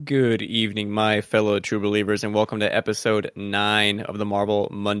Good evening, my fellow true believers, and welcome to episode 9 of the Marvel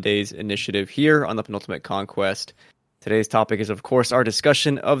Mondays initiative here on the Penultimate Conquest. Today's topic is, of course, our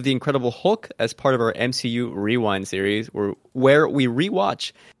discussion of The Incredible Hulk as part of our MCU Rewind series, where we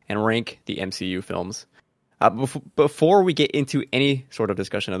rewatch and rank the MCU films. Before we get into any sort of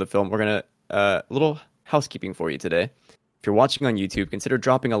discussion of the film, we're going to a little housekeeping for you today. If you're watching on YouTube, consider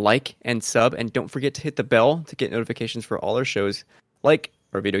dropping a like and sub, and don't forget to hit the bell to get notifications for all our shows, like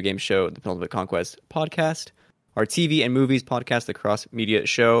our video game show, the Penultimate Conquest podcast, our TV and movies podcast, the Cross Media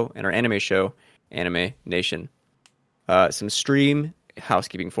show, and our anime show, Anime Nation. Some stream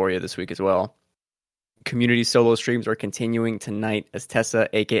housekeeping for you this week as well. Community solo streams are continuing tonight as Tessa,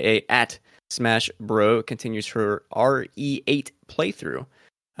 aka at Smash Bro, continues her RE8 playthrough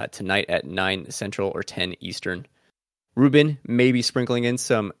tonight at 9 Central or 10 Eastern. Ruben may be sprinkling in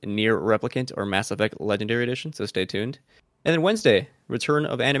some Nier Replicant or Mass Effect Legendary Edition, so stay tuned. And then Wednesday, return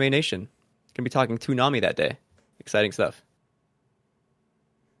of Anime Nation. Gonna be talking Toonami that day. Exciting stuff.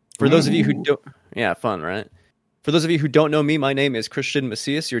 For those of you who don't... Yeah, fun, right? For those of you who don't know me, my name is Christian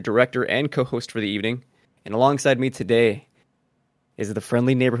Macias, your director and co-host for the evening. And alongside me today is the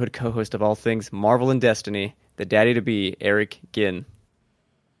friendly neighborhood co-host of all things Marvel and Destiny, the daddy-to-be, Eric Ginn.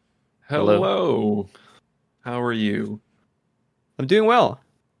 Hello. How are you? I'm doing well.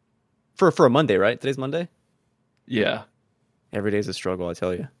 For a Monday, right? Today's Monday? Yeah. Every day's a struggle, I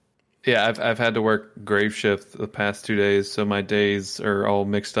tell you. Yeah, I've had to work grave shift the past 2 days, so my days are all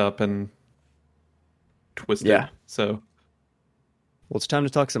mixed up and twisted. Yeah. So, well, it's time to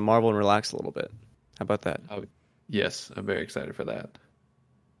talk some Marvel and relax a little bit. How about that? Yes, I'm very excited for that.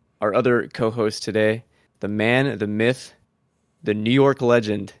 Our other co-host today, the man, the myth, the New York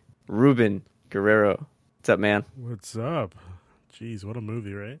legend, Ruben Guerrero. What's up, man? What's up? Jeez, what a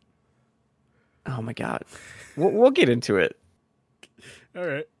movie, right? Oh my God, we'll get into it. All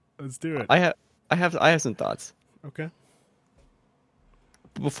right, let's do it. I have some thoughts. Okay.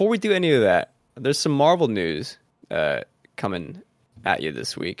 Before we do any of that, there's some Marvel news coming at you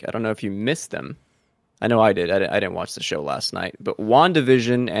this week. I don't know if you missed them. I know I did. I didn't watch the show last night, but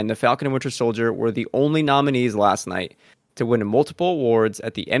WandaVision and The Falcon and Winter Soldier were the only nominees last night to win multiple awards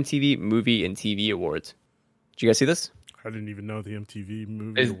at the MTV Movie and TV Awards. Did you guys see this? I didn't even know the MTV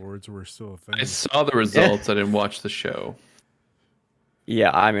Movie Awards were still a thing. I saw the results. I didn't watch the show.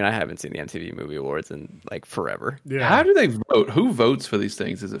 Yeah, I mean, I haven't seen the MTV Movie Awards in like forever. Yeah. How do they vote? Who votes for these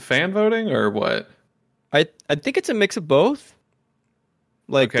things? Is it fan voting or what? I think it's a mix of both.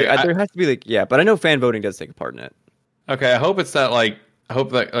 Like, Okay, there has to be like, yeah, but I know fan voting does take a part in it. Okay, I hope it's that I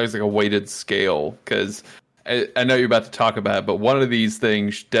hope that there's like a weighted scale, because I know you're about to talk about it, but one of these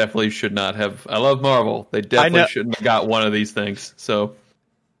things definitely should not have. I love Marvel. They definitely shouldn't have got one of these things. So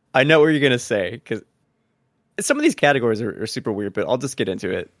I know what you're going to say, because some of these categories are super weird, but I'll just get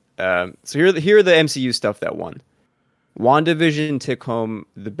into it. So here are the MCU stuff that won. WandaVision took home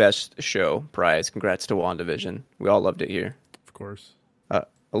the best show prize. Congrats to WandaVision. We all loved it here. Of course.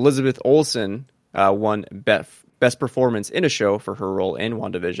 Elizabeth Olsen won best performance in a show for her role in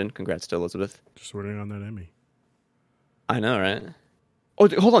WandaVision. Congrats to Elizabeth. Just waiting on that Emmy. I know, right? Oh,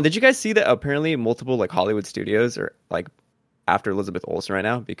 hold on. Did you guys see that apparently multiple like Hollywood studios are like after Elizabeth Olsen right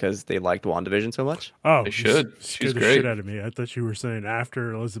now because they liked WandaVision so much? Oh, they should. She's the great. Shit out of me. I thought you were saying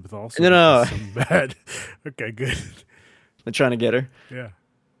after Elizabeth Olsen. No. Some bad. Okay, good. They're trying to get her. Yeah.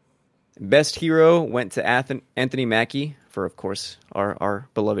 Best hero went to Anthony Mackie for, of course, our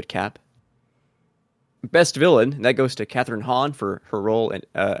beloved Cap. Best villain, that goes to Catherine Hahn for her role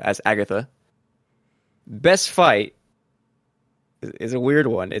as Agatha. Best fight is a weird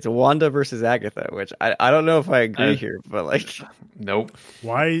one. It's Wanda versus Agatha, which I don't know if I agree here, but like, nope.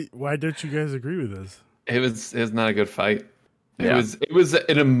 Why don't you guys agree with this? It was not a good fight. Yeah. It was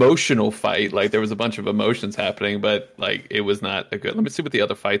an emotional fight. Like, there was a bunch of emotions happening, but like it was not a good. Let me see what the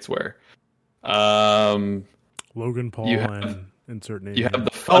other fights were. Logan Paul and insert name. You have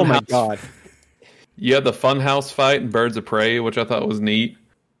the oh Funhouse. my God. You have the Funhouse fight in Birds of Prey, which I thought was neat.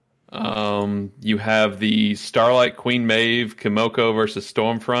 You have the Starlight Queen Maeve, Kimoko versus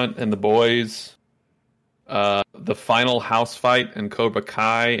Stormfront and the Boys. The final house fight in Cobra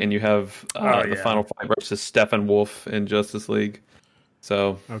Kai, and you have the final fight versus Steppenwolf in Justice League.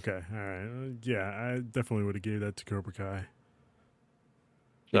 So okay, all right, yeah, I definitely would have gave that to Cobra Kai.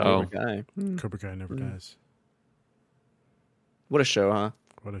 So, Cobra Kai never dies. What a show, huh?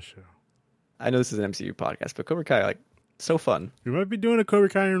 What a show! I know this is an MCU podcast, but Cobra Kai, like, so fun. We might be doing a Cobra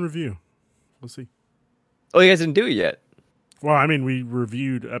Kai in review. We'll see. Oh, you guys didn't do it yet? Well, I mean, we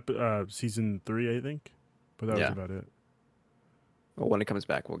reviewed season 3, I think, but that was about it. Well, when it comes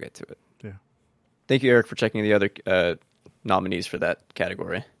back, we'll get to it. Yeah. Thank you, Eric, for checking the other nominees for that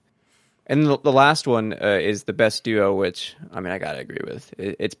category. And the last one is the best duo, which I mean I gotta agree with.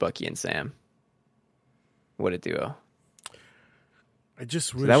 It's Bucky and Sam. What a duo! I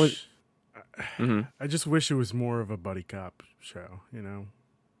just wish So that was. Mhm. I just wish it was more of a buddy cop show, you know.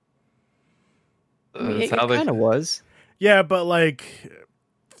 It kind of was. Yeah, but like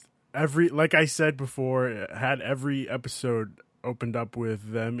I said before, it had every episode opened up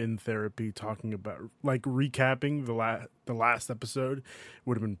with them in therapy talking about like recapping the last episode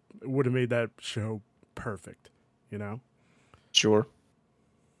would have made that show perfect, you know? Sure.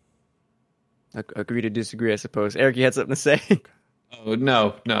 Agree to disagree, I suppose. Eric, you had something to say? Oh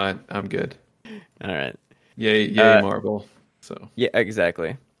no, I'm good. All right. Yay, Marvel. So Yeah,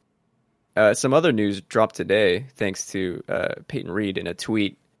 exactly. Some other news dropped today, thanks to Peyton Reed in a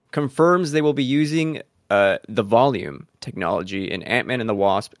tweet, confirms they will be using the volume technology in Ant-Man and the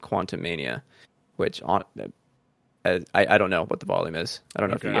Wasp: Quantumania, which I don't know what the volume is. I don't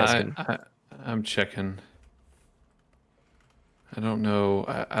know if you guys can. I'm checking. I don't know.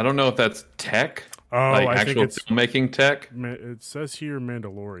 I don't know if that's tech, like I actual think it's filmmaking tech. It says here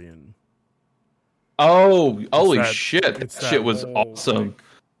Mandalorian. Oh, holy that- shit! That it's that shit was whole, awesome. like,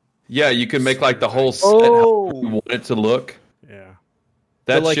 Yeah, you can make like the whole set Oh. how you want it to look. Yeah.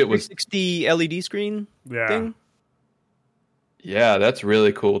 That The, like, shit was 360 LED screen Yeah. thing. yeah, that's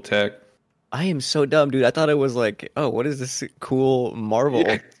really cool tech. I am so dumb, dude. I thought it was like, oh, what is this cool Marvel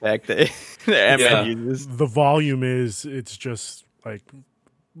tech that Ant-Man Yeah. uses? The volume it's just like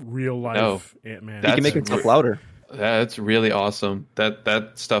real life No, Ant-Man. You can make it stuff louder. That's really awesome.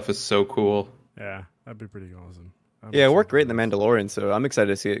 That stuff is so cool. Yeah, that'd be pretty awesome. Yeah, it worked great in The Mandalorian, so I'm excited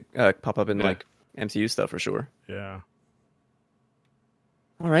to see it pop up in like MCU stuff for sure. Yeah.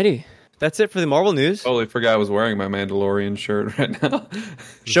 Alrighty, that's it for the Marvel news. Totally forgot I was wearing my Mandalorian shirt right now.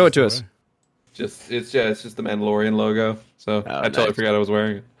 Show it to us. It's just the Mandalorian logo. So I totally nice. forgot I was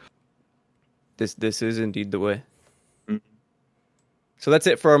wearing it. This is indeed the way. Mm. So that's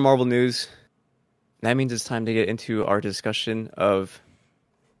it for our Marvel news. That means it's time to get into our discussion of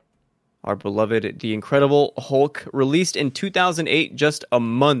our beloved The Incredible Hulk, released in 2008, just a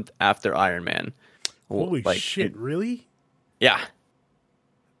month after Iron Man. Holy shit, really? Yeah.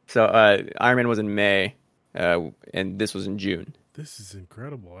 So Iron Man was in May, and this was in June. This is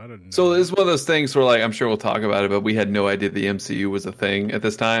incredible. I didn't know. So it's one of those things where, like, I'm sure we'll talk about it, but we had no idea the MCU was a thing at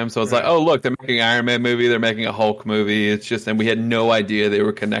this time. So it's like, oh, look, they're making an Iron Man movie, they're making a Hulk movie. It's just, and we had no idea they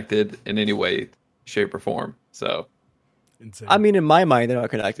were connected in any way, shape, or form. So, Insane. I mean, in my mind, they're not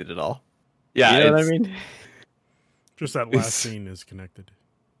connected at all. yeah, You know what I mean? Just that last scene is connected.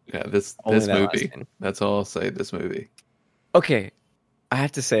 Yeah, this Only that last movie. scene. That's all I'll say. This movie. Okay, I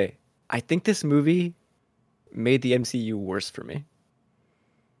have to say, I think this movie made the MCU worse for me.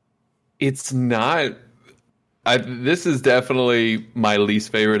 It's not. This is definitely my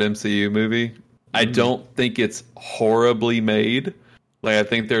least favorite MCU movie. I don't think it's horribly made. Like, I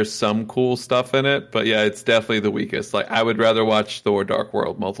think there's some cool stuff in it, but yeah, it's definitely the weakest. Like, I would rather watch Thor: Dark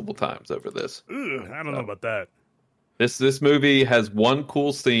World multiple times over this. Ugh, I don't know about that. This movie has one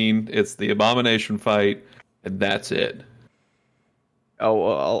cool scene. It's the Abomination fight, and that's it.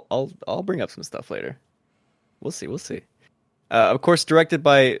 Oh, well, I'll bring up some stuff later. We'll see. Of course, directed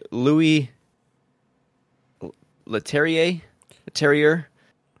by Louis Leterrier.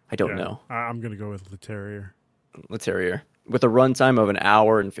 I don't know. I'm going to go with Leterrier. Leterrier. With a runtime of an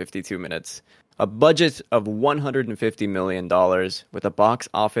hour and 52 minutes. A budget of $150 million with a box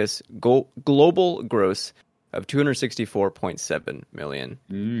office global gross of $264.7 million.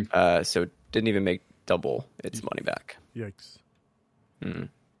 So it didn't even make double its money back. Yikes.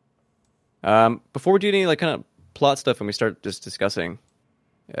 Before we do any like kind of plot stuff and we start just discussing,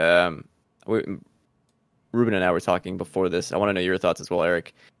 Ruben and I were talking before this. I want to know your thoughts as well,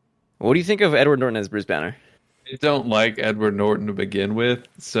 Eric. What do you think of Edward Norton as Bruce Banner? I don't like Edward Norton to begin with,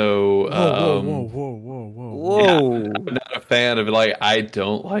 so Whoa. yeah, I'm not a fan of it. Like, I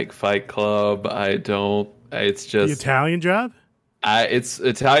don't like Fight Club. I don't. It's The just Italian Job? it's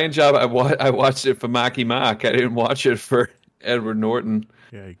Italian Job. I watched it for Marky Mark. I didn't watch it for Edward Norton.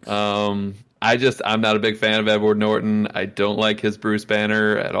 Yikes. I'm not a big fan of Edward Norton. I don't like his Bruce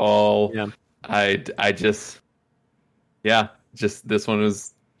Banner at all. Yeah. Just this one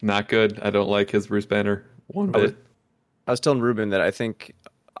is not good. I don't like his Bruce Banner one bit. I was telling Ruben that I think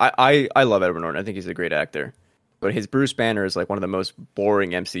I love Edward Norton. I think he's a great actor, but his Bruce Banner is like one of the most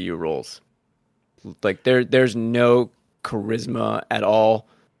boring MCU roles. Like there's no charisma at all.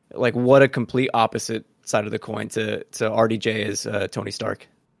 Like, what a complete opposite side of the coin to RDJ as Tony Stark.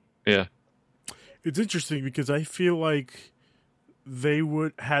 Yeah. It's interesting because I feel like they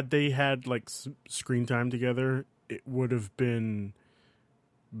would had like screen time together, it would have been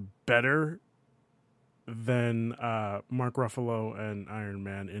better than Mark Ruffalo and Iron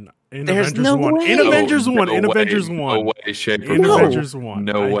Man in There's Avengers no 1. way. In Avengers 1. No In way. Avengers 1. No way, shape, or In form. Avengers 1.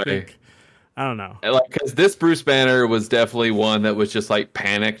 No way. Think, I don't know. Like, because this Bruce Banner was definitely one that was just like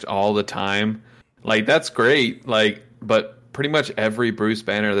panicked all the time. Like, that's great. Like, but pretty much every Bruce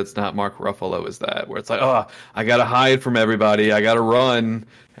Banner that's not Mark Ruffalo is that, where it's like, oh, I gotta hide from everybody, I gotta run,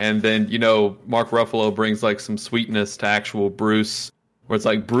 and then Mark Ruffalo brings like some sweetness to actual Bruce, where it's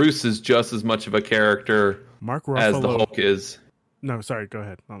like Bruce is just as much of a character Mark Ruffalo, as the Hulk is. No, sorry, go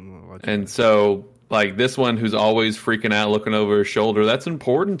ahead. And so, like, this one who's always freaking out, looking over his shoulder, that's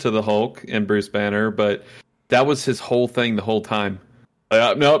important to the Hulk and Bruce Banner, but that was his whole thing the whole time.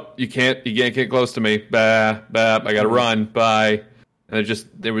 Nope, you can't get close to me. I gotta run. Bye. And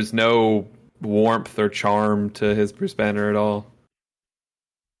there was no warmth or charm to his Bruce Banner at all.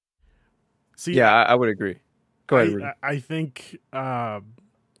 See, Yeah, I would agree. Go ahead, Rudy. I think I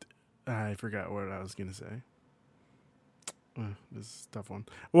forgot what I was gonna say. This is a tough one.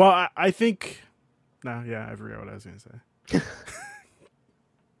 Well, I think. No, yeah, I forgot what I was gonna say.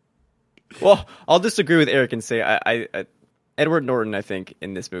 Well, I'll disagree with Eric and say I Edward Norton, I think,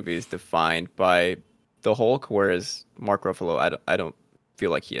 in this movie is defined by the Hulk, whereas Mark Ruffalo, I don't feel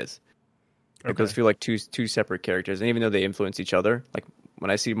like he is. Like, those feel like two separate characters, and even though they influence each other, like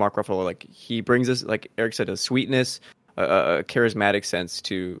when I see Mark Ruffalo, like he brings us, like Eric said, a sweetness, a charismatic sense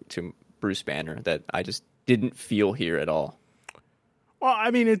to Bruce Banner that I just didn't feel here at all. Well,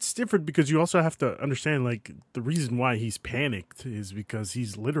 I mean, it's different because you also have to understand, like, the reason why he's panicked is because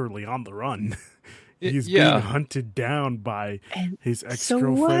he's literally on the run. He's being hunted down by his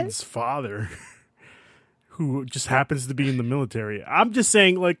ex-girlfriend's father, who just happens to be in the military. I'm just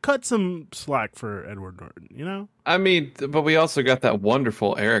saying, like, cut some slack for Edward Norton, you know? I mean, but we also got that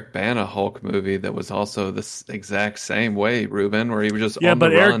wonderful Eric Bana Hulk movie that was also the exact same way, Ruben, where he was just on the run. Yeah,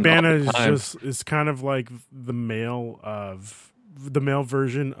 but Eric Bana is kind of like the male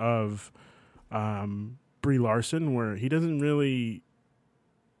version of Brie Larson, where he doesn't really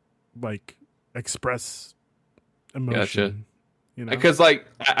like express emotion. Gotcha. You know? Because like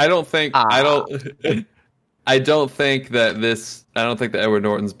I don't think that Edward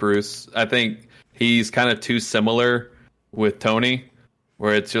Norton's Bruce. I think he's kind of too similar with Tony,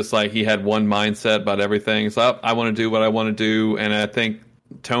 where it's just like he had one mindset about everything. So I want to do what I want to do, and I think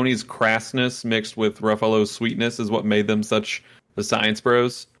Tony's crassness mixed with Ruffalo's sweetness is what made them such the science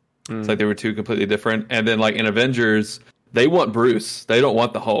bros. It's like they were two completely different. And then like in Avengers, they want Bruce. They don't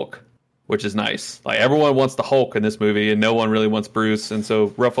want the Hulk, which is nice. Like everyone wants the Hulk in this movie and no one really wants Bruce. And so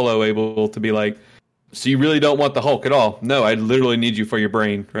Ruffalo able to be like, so you really don't want the Hulk at all? No, I literally need you for your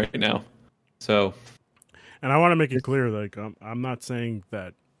brain right now. So, and I want to make it clear, like, I'm not saying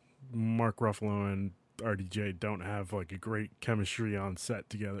that Mark Ruffalo and RDJ don't have like a great chemistry on set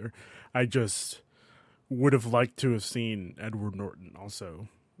together. I just would have liked to have seen Edward Norton also,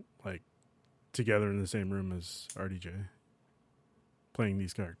 like, together in the same room as RDJ, playing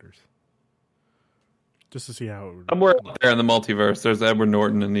these characters, just to see how it would. Somewhere out there in the multiverse, there's Edward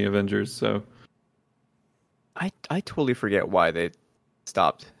Norton in the Avengers. So, I totally forget why they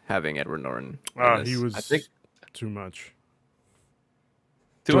stopped having Edward Norton. He was, I think, too much.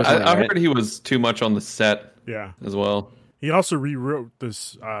 I heard he was too much on the set. Yeah, as well. He also rewrote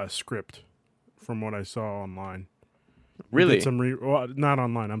this script. From what I saw online. Really? Not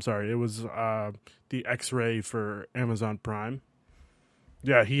online, I'm sorry. It was the X-Ray for Amazon Prime.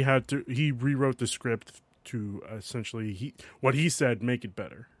 Yeah, he rewrote the script to essentially, what he said, make it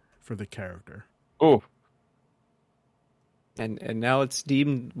better for the character. Oh. And now it's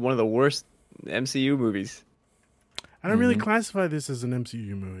deemed one of the worst MCU movies. I don't really classify this as an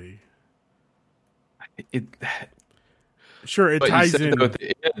MCU movie. Sure, it ties in. Like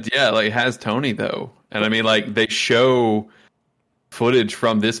it has Tony though, and I mean, like they show footage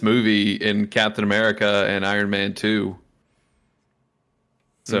from this movie in Captain America and Iron Man 2.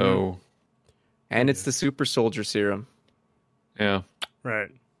 So, and it's the super soldier serum. Yeah,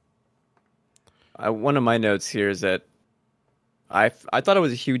 right. One of my notes here is that I thought it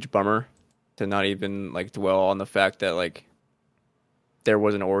was a huge bummer to not even like dwell on the fact that like there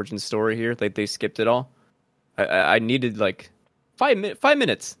was an origin story here. Like they skipped it all. I needed like 5 minutes, 5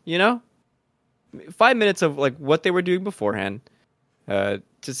 minutes of like what they were doing beforehand to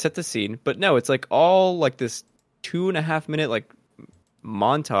set the scene. But no, it's like all like this 2.5 minute like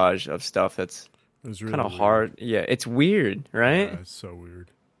montage of stuff that's really kind of hard. Yeah, it's weird, right? Yeah, it's so weird.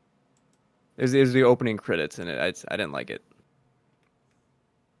 It was the opening credits, and I didn't like it.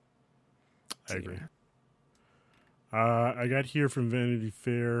 I agree. I got here from Vanity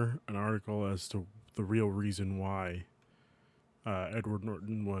Fair an article as to the real reason why Edward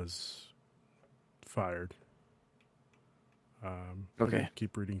Norton was fired. I Okay. can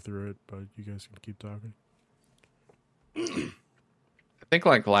keep reading through it, but you guys can keep talking. I think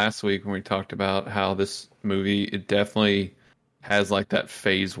like last week when we talked about how this movie, it definitely has like that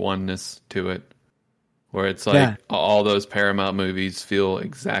phase oneness to it, where it's like Yeah. all those Paramount movies feel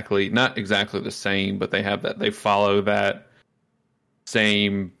not exactly the same, but they follow that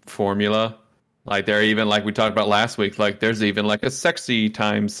same formula. Like they're even like we talked about last week, like there's even like a sexy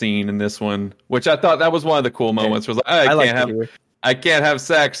time scene in this one, which I thought that was one of the cool moments. Was like I like to hear. I can't have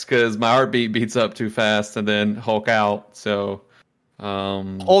sex because my heartbeat beats up too fast, and then Hulk out. So,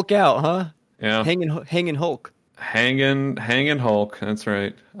 Hulk out, huh? yeah, Hanging Hulk. hanging Hulk. That's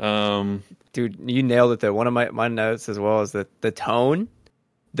right. Dude, you nailed it though. One of my notes as well is that the tone,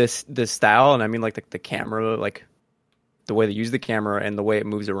 the style, and I mean like the camera, like the way they use the camera and the way it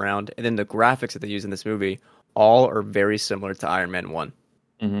moves around, and then the graphics that they use in this movie, all are very similar to Iron Man 1.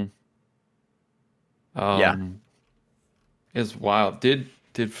 Mm-hmm. Yeah. Is wild. Did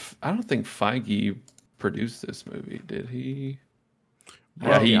I don't think Feige produced this movie, did he?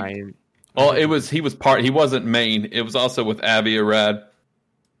 Yeah, he wasn't main. It was also with Avi Arad.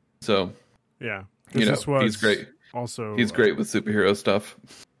 So Yeah, he's great. Also, he's great with superhero stuff.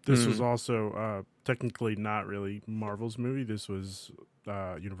 This was also technically not really Marvel's movie. This was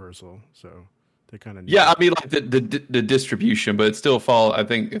Universal, so they kind of I mean like the distribution, but it still I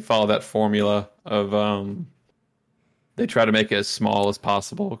think it followed that formula of they try to make it as small as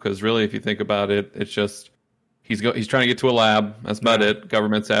possible because really, if you think about it, it's just he's trying to get to a lab. That's about it.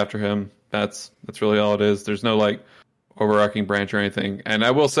 Government's after him. That's really all it is. There's no like overarching branch or anything. And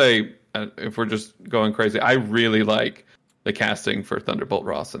I will say, if we're just going crazy, I really like the casting for Thunderbolt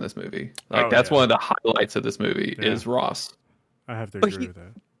Ross in this movie. Like that's one of the highlights of this movie is Ross. I have to agree with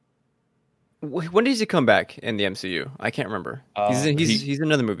that. When does he come back in the MCU? I can't remember. He's in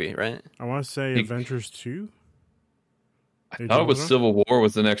another movie, right? I want to say Avengers 2. I thought it was Civil War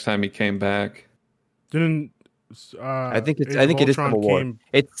was the next time he came back. Didn't I think it is Civil War.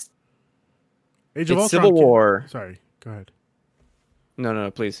 It's Age of Ultron Civil War. Sorry, go ahead.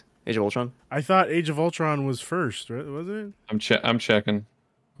 No, please. Age of Ultron. I thought Age of Ultron was first, right? Was it? I'm checking.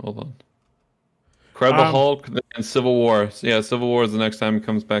 Hold on. Incredible Hulk and Civil War. So yeah, Civil War is the next time he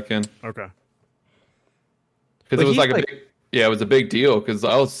comes back in. Okay. Because it was it was a big deal because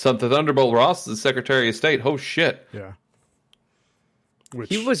the Thunderbolt Ross is the Secretary of State. Oh shit. Yeah.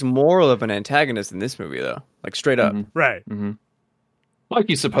 He was more of an antagonist in this movie, though. Like, straight up. Right. Mm-hmm. Like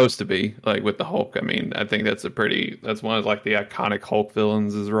he's supposed to be, like, with the Hulk. I mean, I think that's one of, like, the iconic Hulk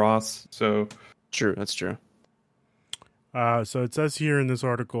villains is Ross, so... True, that's true. So it says here in this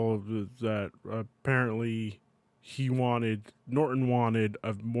article that apparently Norton wanted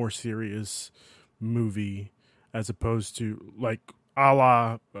a more serious movie as opposed to, like, a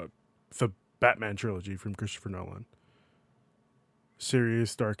la the Batman trilogy from Christopher Nolan.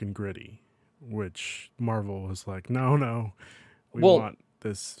 Serious, dark, and gritty, which Marvel was like, no, we want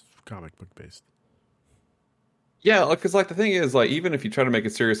this comic book based. Yeah, because like the thing is, like even if you try to make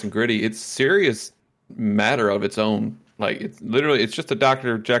it serious and gritty, it's serious matter of its own. Like it's just a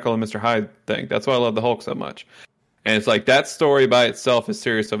Dr. Jekyll and Mr. Hyde thing. That's why I love the Hulk so much. And it's like that story by itself is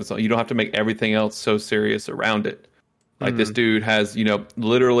serious of its own. You don't have to make everything else so serious around it. Like this dude has,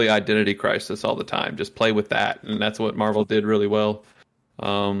 literally identity crisis all the time. Just play with that, and that's what Marvel did really well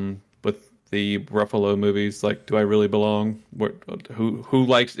with the Ruffalo movies. Like, do I really belong? Who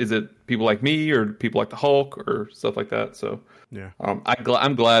likes? Is it people like me or people like the Hulk or stuff like that? So yeah,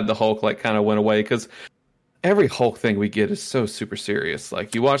 I'm glad the Hulk like kind of went away because every Hulk thing we get is so super serious.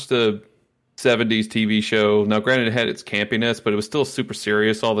 Like you watch the 70s TV show. Now, granted, it had its campiness, but it was still super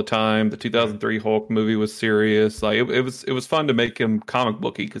serious all the time. The 2003 Hulk movie was serious. Like it was fun to make him comic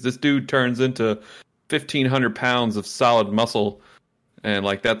booky because this dude turns into 1,500 pounds of solid muscle, and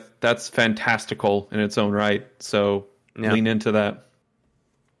like that's fantastical in its own right. So lean into that.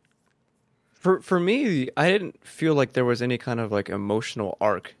 For me, I didn't feel like there was any kind of like emotional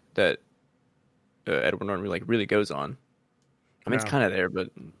arc that Edward Norton really goes on. I mean, it's kind of there,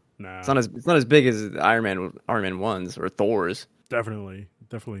 but. Nah. It's not as big as Iron Man 1's or Thor's. Definitely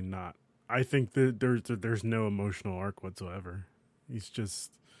not. I think that there's no emotional arc whatsoever. He's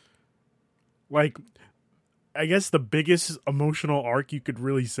just like, I guess the biggest emotional arc you could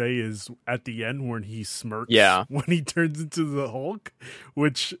really say is at the end when he smirks. Yeah. When he turns into the Hulk,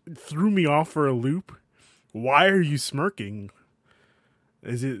 which threw me off for a loop. Why are you smirking?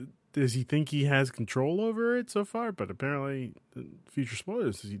 Does he think he has control over it so far? But apparently, future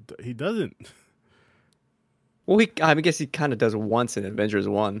spoilers, he doesn't. Well, I guess he kind of does once in Avengers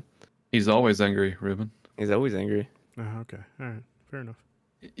 1. He's always angry, Ruben. He's always angry. Okay, all right, fair enough.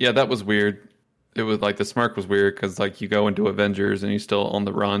 Yeah, that was weird. It was like the smirk was weird because like you go into Avengers and he's still on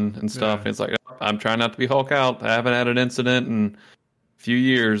the run and stuff. Yeah. And it's like, oh, I'm trying not to be Hulk out. I haven't had an incident in a few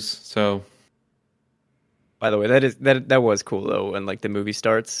years, so. By the way, that was cool though when like the movie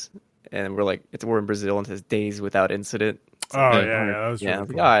starts and we're in Brazil and it says days without incident. Oh Yeah. yeah, that was really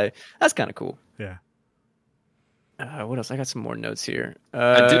cool. That's kind of cool. Yeah. What else? I got some more notes here.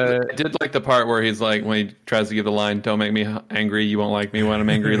 I did like the part where he's like, when he tries to give the line, "Don't make me angry. You won't like me when I'm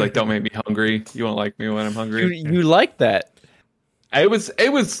angry." Like, "Don't make me hungry. You won't like me when I'm hungry." You like that? It was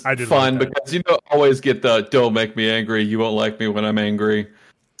fun like because you don't always get the "Don't make me angry. You won't like me when I'm angry."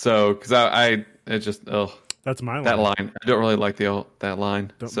 So, because it just That's my line. that line. I don't really like that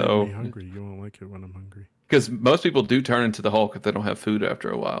line. Don't so make me hungry. You won't like it when I'm hungry. because most people do turn into the Hulk if they don't have food after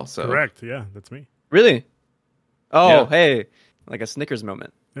a while. So Correct. Yeah, that's me. Really? Oh, Yeah. hey, like a Snickers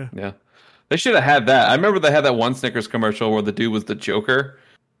moment. Yeah. They should have had that. I remember they had that one Snickers commercial where the dude was the Joker.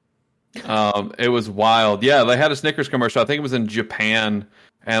 It was wild. Yeah, they had a Snickers commercial. I think it was in Japan,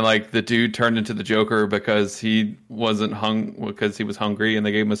 and like the dude turned into the Joker because he wasn't because he was hungry, and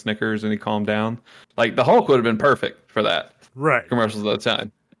they gave him a Snickers and he calmed down. Like the Hulk would have been perfect for that Right. commercials at the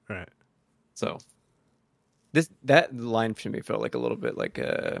time. Right. So That line to me felt like a little bit like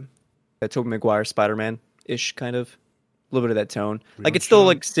a Tobey Maguire Spider-Man ish kind of. A little bit of that tone. Like it's still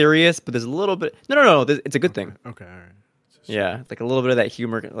like serious, but there's a little bit. No. It's a good thing. Okay. All right. Yeah, like a little bit of that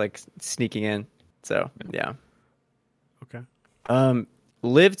humor, like sneaking in. So yeah. Okay.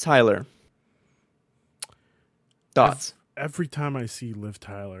 Liv Tyler. Thoughts? Every time I see Liv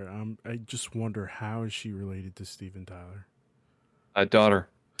Tyler, I just wonder how is she related to Steven Tyler? a daughter.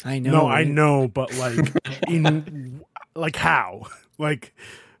 I know. No, I know, but like like how? Like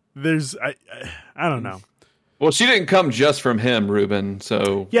there's I don't know. Well, she didn't come just from him, Ruben.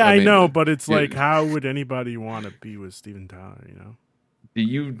 So Yeah, I mean, know, but it's dude, like how would anybody want to be with Steven Tyler, you know? Do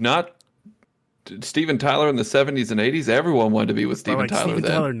you not? Steven Tyler in the 70s and 80s, everyone wanted to be with Steven Tyler Steven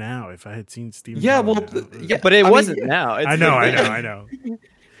then. Tyler now, if I had seen Steven Yeah, Tyler well, now, yeah, but it I wasn't mean, now. It's I know.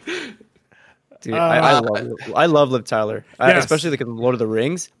 Dude, I love Liv Tyler, Yes. especially like in Lord of the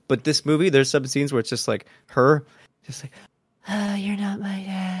Rings. But this movie, there's some scenes where it's just like her, just like, you're not my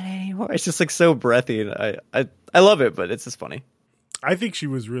dad anymore. It's just like so breathy, and I love it, but it's just funny. I think she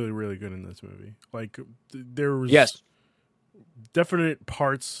was really, really good in this movie. Like there was Yes. definite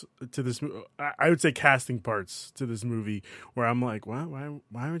parts to this. I would say casting parts to this movie where I'm like, why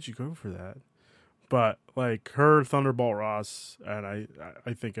would you go for that? But like her, Thunderbolt Ross, and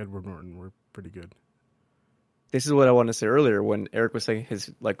I think Edward Norton were pretty good. This is what I wanted to say earlier when Eric was saying his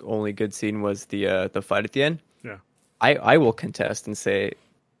like only good scene was the fight at the end. Yeah. I will contest and say,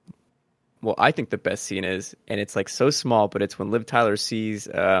 well, I think the best scene is, and it's like so small, but it's when Liv Tyler sees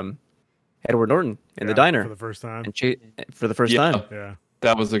Edward Norton in the diner for the first time. and for the first time. Yeah.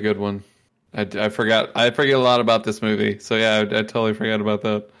 That was a good one. I forgot. I forget a lot about this movie. So yeah, I totally forgot about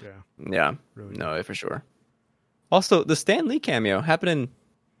that. Yeah. Yeah, Really no, for sure. Also, the Stan Lee cameo happening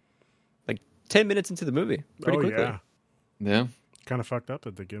like 10 minutes into the movie, pretty quickly. Yeah. Yeah. Kind of fucked up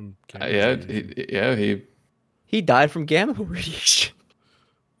that they give him. He He died from gamma radiation.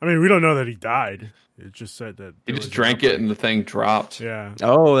 I mean, we don't know that he died. It just said that he there just was drank it and the thing dropped. Yeah.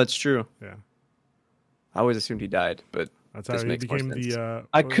 Oh, that's true. Yeah. I always assumed he died, but That's this how he makes more became sense. the.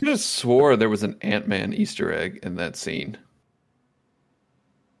 I could have swore there was an Ant-Man Easter egg in that scene.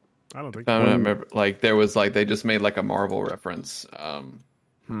 I don't think. I don't remember. Like there was like they just made like a Marvel reference.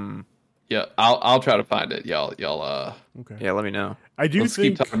 Yeah, I'll try to find it. Y'all. Okay. Yeah, let me know. I do Let's keep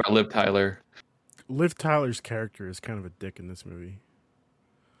think talking about Liv Tyler. Liv Tyler's character is kind of a dick in this movie.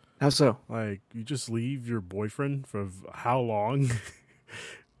 How so? Like, you just leave your boyfriend for how long?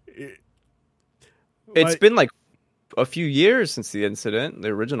 It's been like a few years since the incident, the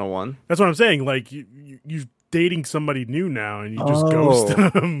original one. That's what I'm saying. Like, you're dating somebody new now, and you just Oh. ghost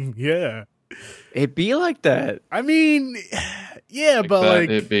them. Yeah. It'd be like that. I mean, yeah, but that like,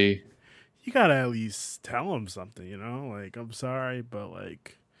 it'd be. you gotta at least tell him something, you know? Like, I'm sorry, but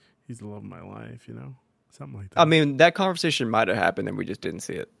like, he's the love of my life, you know? Something like that. I mean, that conversation might have happened and we just didn't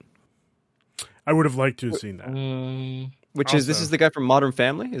see it. I would have liked to have seen that. Which is, this Also- is the guy from Modern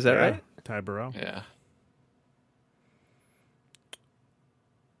Family, is that Yeah, right? Ty Burrell. Yeah.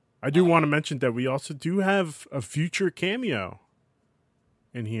 I do want to mention that we also do have a future cameo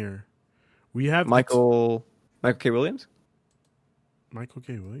in here. We have Michael K. Williams? Michael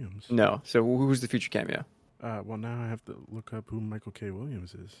K. Williams. No. So who's the future cameo? Well, now I have to look up who Michael K.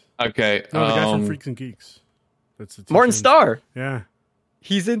 Williams is. Okay. No, the guy from Freaks and Geeks. That's the Martin teacher. Starr. Yeah,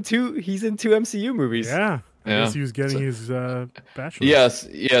 He's in two MCU movies. yeah. I Yeah. guess he was getting his bachelor's. Yes,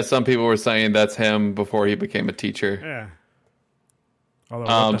 yeah. Some people were saying that's him before he became a teacher. Yeah. Although,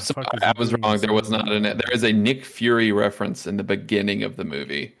 what the So fuck is he I was doing wrong. this There was movie? not there is a Nick Fury reference in the beginning of the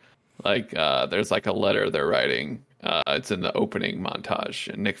movie. Like there's like a letter they're writing. It's in the opening montage.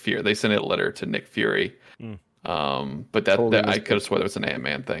 And Nick Fury, they sent a letter to Nick Fury. But Totally I missed could have it. swore there was an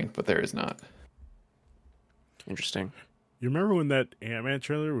Ant-Man thing, but there is not. Interesting. You remember when that Ant-Man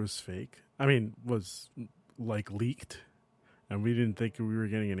trailer was fake? I mean, was like leaked, and we didn't think we were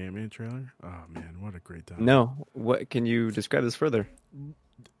getting an Ant-Man trailer? Oh man, what a great time. No, what can you describe this further?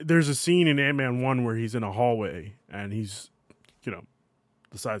 There's a scene in Ant-Man 1 where he's in a hallway and he's,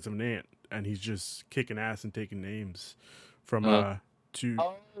 the size of an ant, and he's just kicking ass and taking names from two.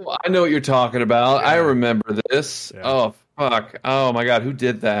 Oh, I know what you're talking about. Yeah. I remember this. Yeah. Oh fuck! Oh my god, who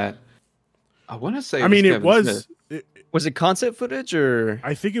did that? I want to say. I mean, it Kevin was. Smith. Was it concept footage or?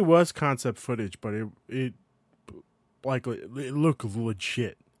 I think it was concept footage, but it looked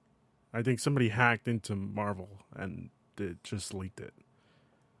legit. I think somebody hacked into Marvel and it just leaked it.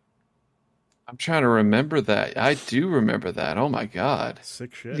 I'm trying to remember that. I do remember that. Oh my god.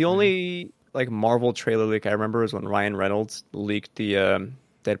 Sick shit. The man. only Marvel trailer leak I remember is when Ryan Reynolds leaked the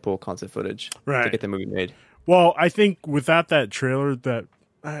Deadpool concept footage to Right. get the movie made. Well, I think without that trailer, that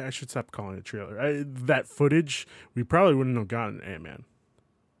I should stop calling it a trailer. That footage, we probably wouldn't have gotten Ant-Man.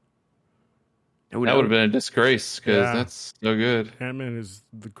 Who That knows? would have been a disgrace because Yeah. that's so good. Ant-Man is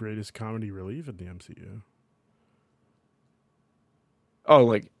the greatest comedy relief in the MCU. Oh,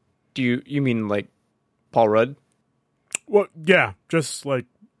 like, do you mean like Paul Rudd? Well, yeah, just like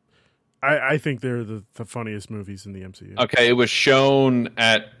I think they're the funniest movies in the MCU. Okay, it was shown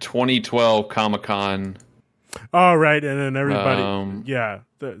at 2012 Comic-Con. Oh, right, and then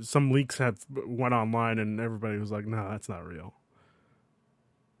everybody, some leaks went online, and everybody was like, "No, that's not real."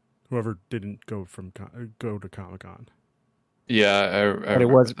 Whoever didn't go to Comic-Con. Yeah,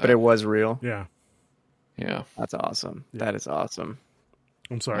 But it was real. Yeah, yeah. That's awesome. Yeah. That is awesome.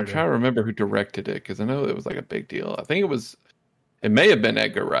 I'm sorry. I'm trying to remember who directed it because I know it was like a big deal. I think it may have been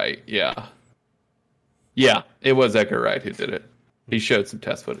Edgar Wright. Yeah, it was Edgar Wright who did it. He showed some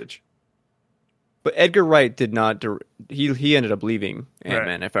test footage. But Edgar Wright did not. He ended up leaving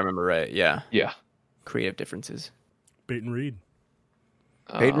Ant-Man, if I remember right. Yeah, Yeah. creative differences. Peyton Reed,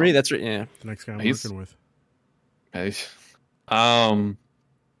 Peyton Reed, that's right. Yeah, the next guy I'm He's- working with.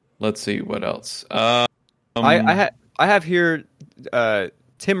 Let's see what else. I have here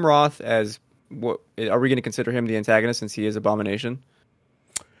Tim Roth as what? Are we going to consider him the antagonist since he is Abomination?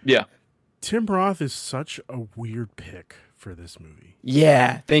 Yeah. Tim Roth is such a weird pick for this movie.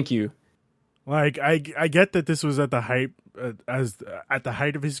 Yeah, thank you. Like I get that this was at the height at the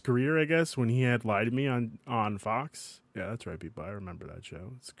height of his career, I guess, when he had Lied to Me on Fox. Yeah, that's right, people. I remember that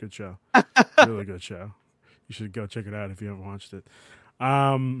show. It's a good show. Really good show. You should go check it out if you haven't watched it.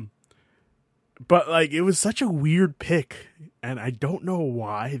 But like it was such a weird pick, and I don't know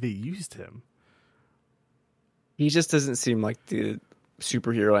why they used him. He just doesn't seem like the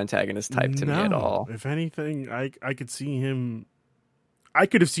superhero antagonist type to me at all. If anything, I could see him. I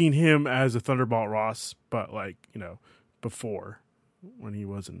could have seen him as a Thunderbolt Ross, but like before when he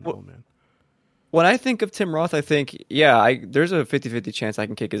was an old man. When I think of Tim Roth, I think, there's a 50-50 chance I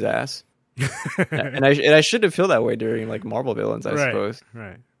can kick his ass. and I shouldn't feel that way during like Marvel villains, I suppose.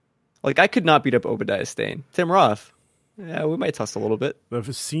 Right. Like I could not beat up Obadiah Stane. Tim Roth, yeah, we might tussle a little bit.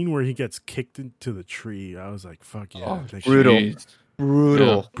 The scene where he gets kicked into the tree, I was like, "Fuck yeah!" Oh, Like, brutal. jeez.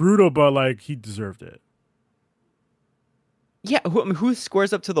 Brutal. brutal, but like he deserved it. Yeah, who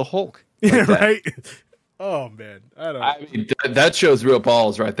squares up to the Hulk? Yeah, like that? right. Oh man, I don't. I mean, that shows real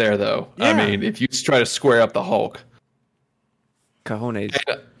balls right there, though. I Yeah. mean, if you just try to square up the Hulk, Cojones.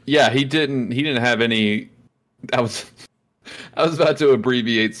 yeah, he didn't have any. I was about to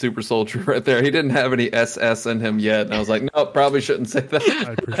abbreviate Super Soldier right there. He didn't have any SS in him yet, and I was like, no, probably shouldn't say that.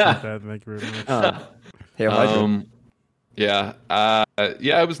 I appreciate that. Thank you very much. Hail Hydra. Yeah,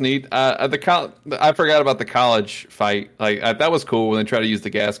 it was neat. I forgot about the college fight. Like that was cool when they tried to use the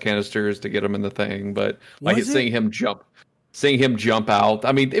gas canisters to get him in the thing, but like Was it? seeing him jump out.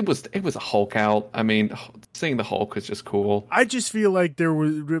 I mean, it was a Hulk out. I mean, seeing the Hulk was just cool. I just feel like there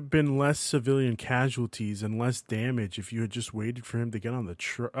would have been less civilian casualties and less damage if you had just waited for him to get on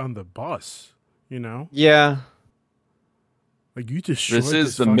the bus. Yeah. Like you destroyed This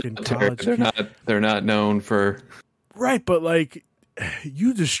is the fucking military. college. They're not known for. Right, but like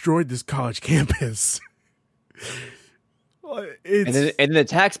you destroyed this college campus. And then the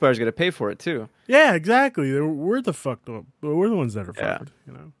taxpayer's going to pay for it too. Yeah, exactly. We're the fucked up. We're the ones that are Yeah. fucked.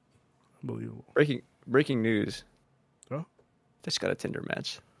 Unbelievable. Breaking news. Oh, Just got a Tinder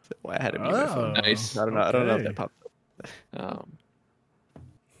match. I had to mute my phone. Nice. I don't know. I don't know if Okay. that popped up. Um,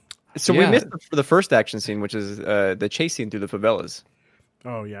 So Yeah. we missed the first action scene, which is the chase scene through the favelas.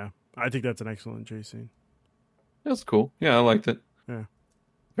 Oh yeah, I think that's an excellent chase scene. That's cool. Yeah, I liked it. Yeah.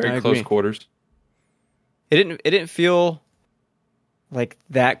 Very I close agree. quarters. It didn't feel like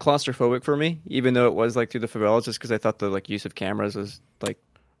that claustrophobic for me, even though it was like through the favelas, just because I thought the like use of cameras was like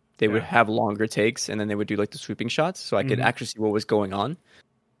they would Yeah. have longer takes and then they would do like the sweeping shots, so I could Mhm. actually see what was going on.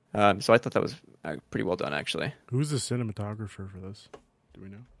 So I thought that was pretty well done, actually. Who's the cinematographer for this? Do we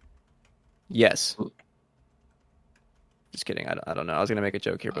know? Yes. Just kidding. I don't know. I was gonna make a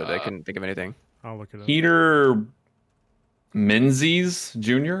joke here, but I couldn't think of anything. I'll look it up. Peter Menzies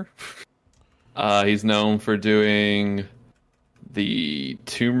Jr. He's known for doing the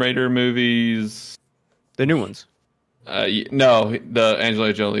Tomb Raider movies. The new ones. No, the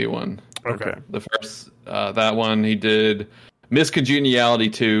Angelina Jolie one. Okay. The first, that one he did. Miss Congeniality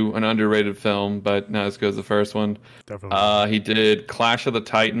 2, an underrated film, but not as good as the first one. Definitely. He did Clash of the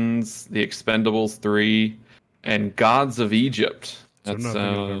Titans, The Expendables 3, and Gods of Egypt. So That's nothing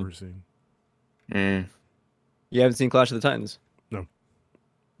I've ever seen. You haven't seen Clash of the Titans? No.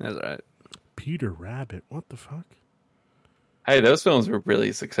 That's all right. Peter Rabbit. What the fuck? Hey, those films were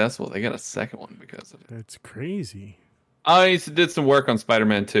really successful. They got a second one because of it. That's crazy. He did some work on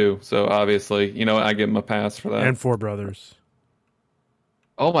Spider-Man 2, so obviously, you know, I give him a pass for that. And Four Brothers.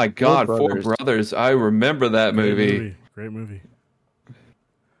 Oh my God, Four Brothers. Brothers! I remember that movie. Great movie.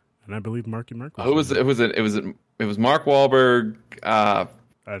 And I believe Marky Mark Who was in it? It was Mark Wahlberg.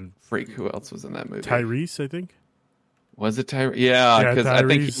 And Freak, who else was in that movie? Tyrese, I think. Was it Tyrese? Yeah, Yeah, because I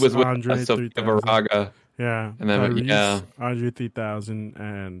think he Tyrese, was with Andre Sofia 3000. Vergara. Yeah. And then, Tyrese, yeah. Andre 3000,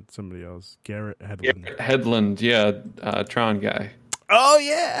 and somebody else. Garrett Hedlund. Yeah, Headland, yeah, Tron guy. Oh,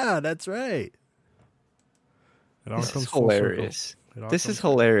 yeah, that's right. It all This comes is full circle. hilarious. It all This comes is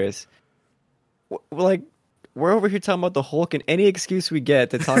hilarious. Like, we're over here talking about the Hulk, and any excuse we get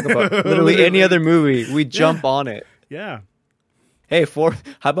to talk about literally any other movie, we jump on it. Yeah. Hey,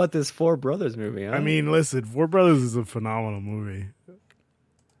 how about this Four Brothers movie? Huh? I mean, listen, Four Brothers is a phenomenal movie.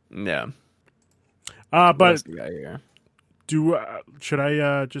 yeah. What But else we got here? should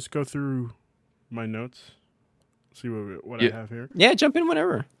I just go through my notes? See what Yeah. I have here. Yeah, jump in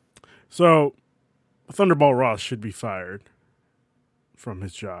whenever. So, Thunderbolt Ross should be fired from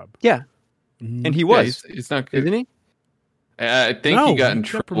his job. Yeah, and he Yeah, was, he's not good. isn't he? I think No, he got in he got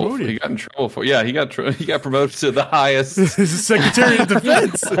trouble. promoted. He got in trouble for. Yeah, he got promoted to the highest. Secretary of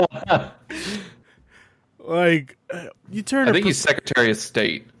Defense. Like, you turn. I think he's Secretary of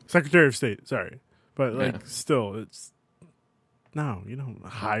State. Secretary of State. Sorry, but like, Yeah. still, it's no. You don't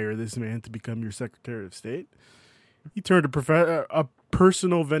hire this man to become your Secretary of State. You turned a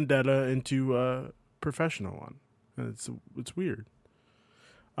personal vendetta into a professional one, and it's weird.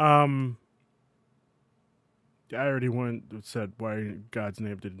 I already said why in God's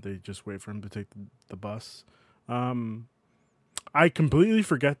name didn't they just wait for him to take the bus? I completely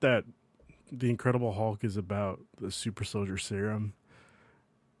forget that the Incredible Hulk is about the super soldier serum.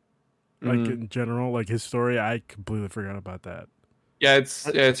 Like in general, like his story, I completely forgot about that. Yeah, it's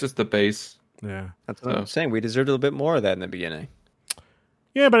just the base. Yeah. That's what I'm saying. We deserved a little bit more of that in the beginning.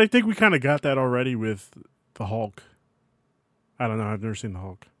 Yeah, but I think we kind of got that already with the Hulk. I don't know. I've never seen the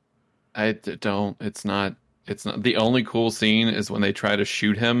Hulk. I don't. It's not. It's not. The only cool scene is when they try to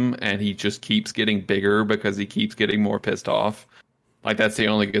shoot him and he just keeps getting bigger because he keeps getting more pissed off. Like that's the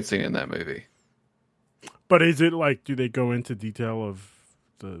only good scene in that movie. But is it like, do they go into detail of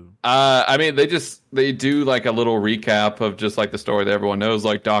the? I mean, they do like a little recap of just like the story that everyone knows,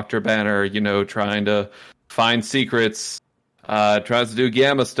 like Dr. Banner, you know, trying to find secrets, tries to do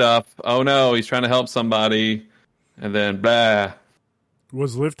gamma stuff. Oh no, he's trying to help somebody, and then blah.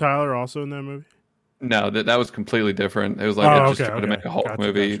 Was Liv Tyler also in that movie? No, that was completely different. It was like just trying to make a Hulk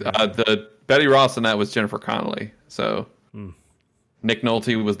movie. Gotcha. The Betty Ross in that was Jennifer Connelly. So Nick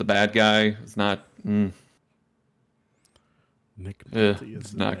Nolte was the bad guy. It's not. Nick Nolte It's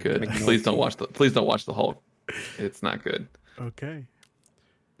is not the good. bad guy. Please don't watch the Hulk. It's not good. Okay.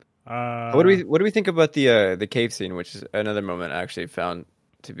 What do we think about the cave scene, which is another moment I actually found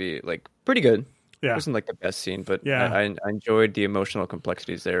to be like pretty good. Yeah. It wasn't like the best scene, but Yeah. I enjoyed the emotional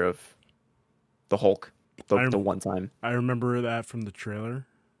complexities there of the Hulk the one time. I remember that from the trailer.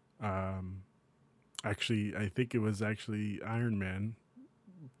 Actually, I think it was actually Iron Man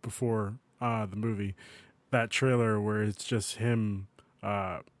before the movie. That trailer where it's just him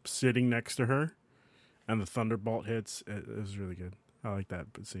sitting next to her and the thunderbolt hits. It was really good. I like that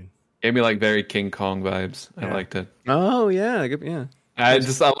scene. Gave me like very King Kong vibes. I Yeah. liked it. Oh yeah, yeah.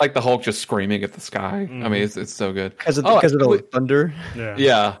 I like the Hulk just screaming at the sky. I mean, it's so good because of the thunder.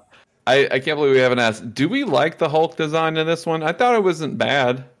 Yeah. I can't believe we haven't asked. Do we like the Hulk design in this one? I thought it wasn't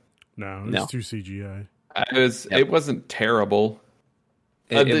bad. No, it's too CGI. It wasn't terrible.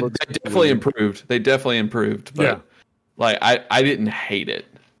 They definitely weird. improved. They definitely improved. But like I didn't hate it.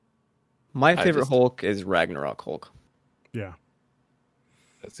 My favorite Hulk is Ragnarok Hulk. Yeah.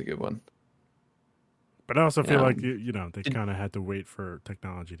 That's a good one. But I also feel like they kind of had to wait for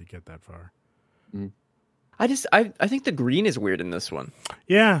technology to get that far. I think the green is weird in this one.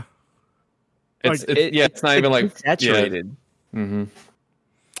 Yeah. It's not even like saturated. Yeah. Mm-hmm.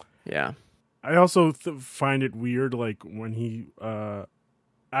 Yeah. I also find it weird, like when he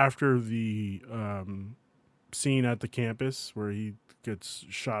after the scene at the campus where he gets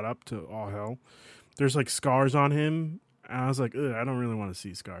shot up to all hell, there's like scars on him. And I was like, I don't really want to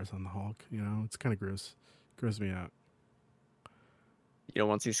see scars on the Hulk. It's kind of gross. Gross me out. You don't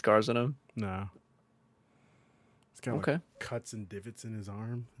want to see scars on him? No. It's got like cuts and divots in his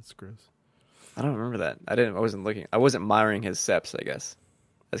arm. It's gross. I don't remember that. I wasn't looking. I wasn't admiring his steps, I guess,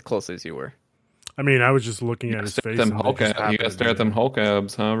 as closely as you were. I mean, I was just looking at his face. You gotta stare at them Hulk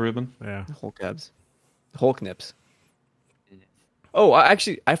abs, huh, Ruben? Yeah. Hulk abs. Hulk nips. Oh, I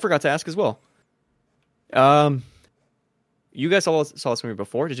forgot to ask as well. You guys all saw this movie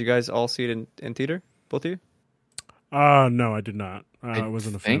before. Did you guys all see it in theater? Both of you? No, I did not. I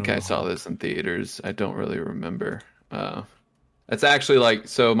wasn't a fan. I think I saw this in theaters. I don't really remember. It's actually like,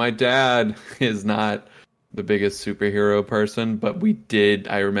 so my dad is not the biggest superhero person, but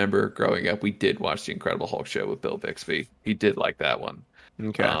I remember growing up, we did watch the Incredible Hulk show with Bill Bixby. He did like that one.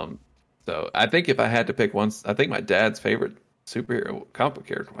 Okay. So I think if I had to pick one, I think my dad's favorite superhero comic book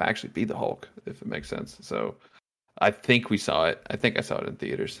character would actually be the Hulk, if it makes sense. So I think we saw it. I think I saw it in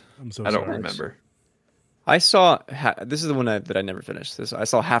theaters. I don't remember. I saw this is the one that I never finished. I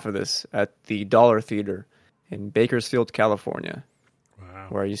saw half of this at the Dollar Theater in Bakersfield, California,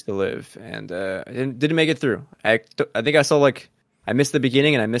 where I used to live, and I didn't make it through. I think I saw I missed the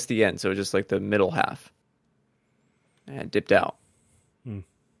beginning and I missed the end, so just like the middle half, and I dipped out.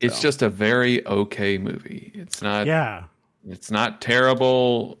 It's just a very okay movie. It's not. Yeah. It's not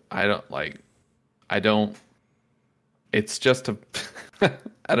terrible. It's just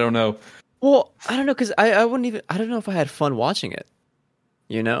I don't know. Well, I don't know, because I wouldn't even. I don't know if I had fun watching it.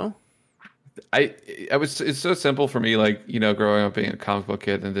 It's so simple for me, growing up being a comic book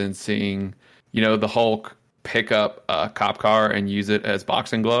kid and then seeing, the Hulk pick up a cop car and use it as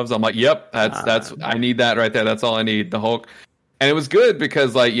boxing gloves. I'm like, yep, that's I need that right there. That's all I need. The Hulk. And it was good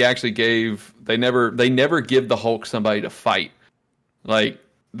because you actually they never give the Hulk somebody to fight.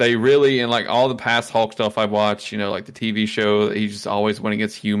 They really, and all the past Hulk stuff I've watched, like the TV show, he just always went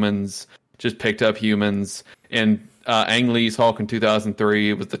against humans, just picked up humans. And Ang Lee's Hulk in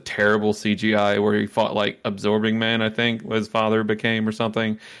 2003, it was the terrible CGI where he fought Absorbing Man, I think, his father became or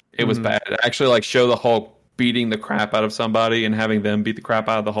something. It was bad. It actually show the Hulk beating the crap out of somebody and having them beat the crap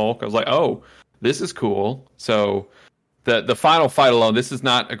out of the Hulk. I was like, oh, this is cool. So the final fight alone, this is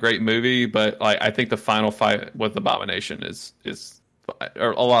not a great movie, but I think the final fight with Abomination is a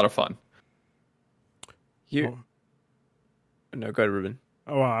lot of fun. No, go ahead, Ruben.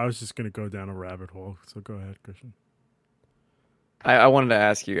 Oh, well, I was just going to go down a rabbit hole, so go ahead, Christian. I wanted to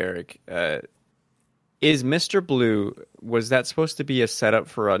ask you, Eric, is Mr. Blue, was that supposed to be a setup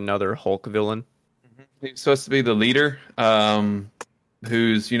for another Hulk villain? He's supposed to be the leader,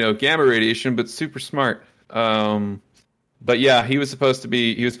 who's, gamma radiation, but super smart. But yeah, he was supposed to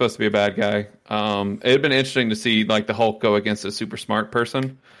be a bad guy. It had been interesting to see the Hulk go against a super smart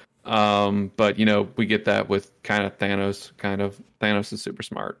person. But we get that with kind of Thanos. Thanos is super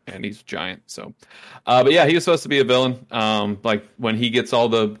smart and he's giant. So, but yeah, he was supposed to be a villain. When he gets all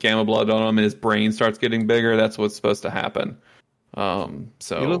the gamma blood on him and his brain starts getting bigger, that's what's supposed to happen.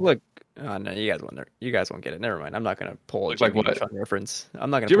 So you look like. Oh, no, you guys won't get it. Never mind. I'm not going to pull a Jimmy Neutron reference. I'm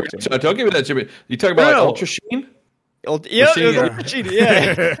not going to. Don't give me that, Jimmy. You talking about Ultra Sheen? Ultra Sheen.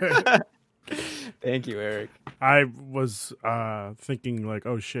 Yeah. Thank you, Eric. I was thinking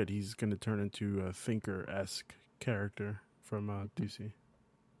oh shit, he's going to turn into a Thinker-esque character from DC.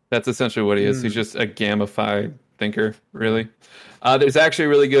 That's essentially what he is. He's just a gamified thinker, really. There's actually a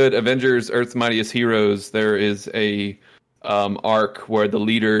really good Avengers Earth's Mightiest Heroes. There is a arc where the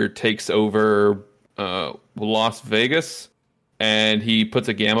leader takes over Las Vegas and he puts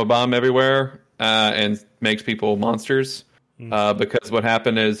a gamma bomb everywhere and makes people monsters. Because what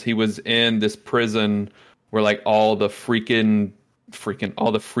happened is he was in this prison where all the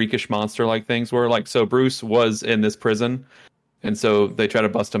all the freakish monster things were so Bruce was in this prison, and so they try to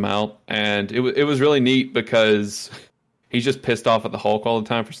bust him out, and it was really neat because he's just pissed off at the Hulk all the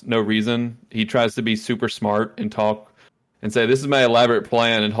time for no reason. He tries to be super smart and talk and say, "This is my elaborate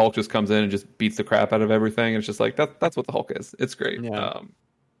plan," and Hulk just comes in and just beats the crap out of everything. It's just like that's what the Hulk is. It's great. Yeah.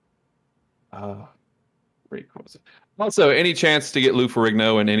 Great. Also, any chance to get Lou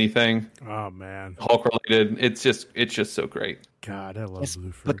Ferrigno in anything? Oh man, Hulk related. It's just so great. God, I love Yes,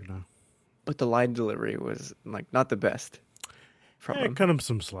 Lou Ferrigno. But the line delivery was like not the best from him. Cut him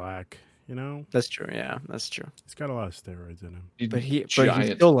some slack. You know, That's true. Yeah, that's true. he's got a lot of steroids in him. But he's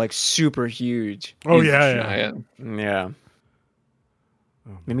Giant. still like super huge. Oh He's yeah. giant. Yeah.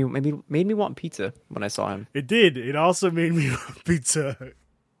 Oh, Made me want pizza when I saw him. it did. It also made me want pizza.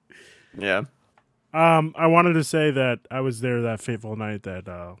 Yeah. I wanted to say that I was there that fateful night that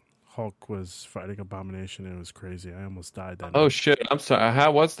Hulk was fighting Abomination. And it was crazy. I almost died that Oh night. shit! I'm sorry.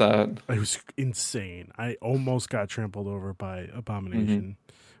 How was that? It was insane. I almost got trampled over by Abomination,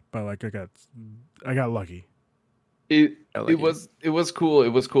 but like I got lucky. It I like it was cool. It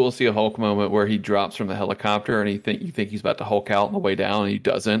was cool to see a Hulk moment where he drops from the helicopter and you think he's about to Hulk out on the way down and he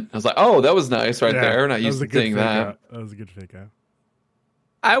doesn't. I was like, oh, that was nice right there. Not that used was to a good seeing fake that. out. That was a good fake out.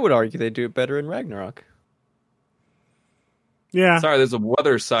 I would argue they do it better in Ragnarok. Yeah. Sorry, there's a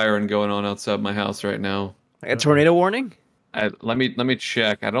weather siren going on outside my house right now. Like a tornado warning? Let me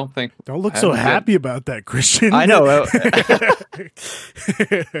check. I don't think. Don't look I so haven't got- happy about that, Christian. I know.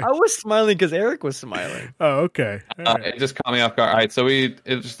 I was smiling because Eric was smiling. Oh, okay. All right. It just caught me off guard. All right, so it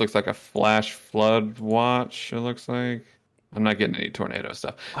just looks like a flash flood watch. It looks like I'm not getting any tornado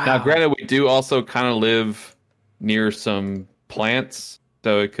stuff. Now, Wow. granted, we do also kind of live near some plants,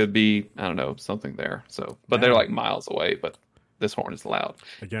 so it could be something there. So, but they're Yeah. like miles away. But this horn is loud.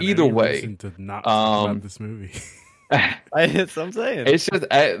 Again, Either any way, reason to not talk about this movie. That's what I'm saying. It's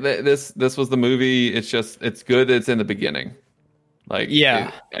just this was the movie. It's good. It's in the beginning. Like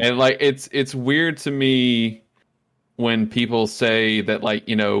Yeah. it's weird to me when people say that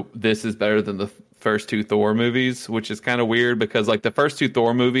this is better than the first two Thor movies, which is kind of weird because like the first two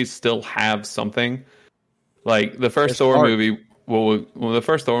Thor movies still have something. Like the first It's Thor hard. movie, the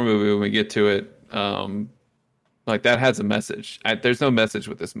first Thor movie when we get to it, like that has a message. There's no message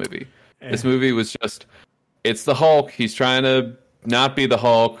with this movie. This movie was just. It's the Hulk. He's trying to not be the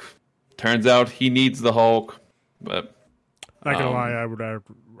Hulk. Turns out he needs the Hulk. But Not gonna lie,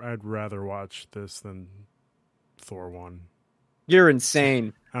 I'd rather watch this than Thor 1. You're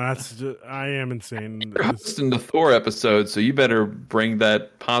insane. I am insane. you're hosting the Thor episode, so you better bring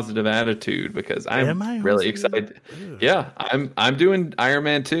that positive attitude because Am I I'm really hosting it? excited. Yeah, I'm doing Iron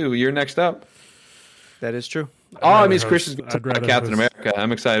Man 2. You're next up. That is true. Oh, it means host- Christian's going to I'd rather Captain host- America.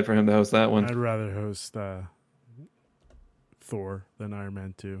 I'm excited for him to host that one. I'd rather host Thor than Iron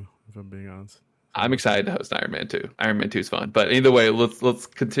Man 2, if I'm being honest. I'm excited to host Iron Man 2. Iron Man 2 is fun. But either way, let's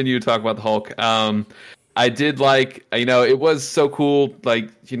continue to talk about the Hulk. I did it was so cool,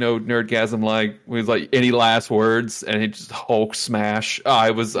 Nerdgasm, was like, any last words? And it just Hulk smash.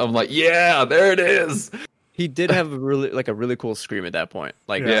 I'm like, yeah, there it is. He did have a really cool scream at that point.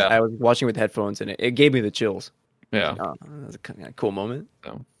 Like, Yeah. I was watching with headphones and it gave me the chills. Yeah. That was a kind of cool moment.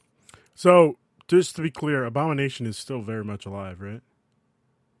 So, just to be clear, Abomination is still very much alive, right?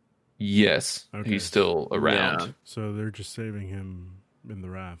 Yes, Okay. he's still around. Yeah. So they're just saving him in the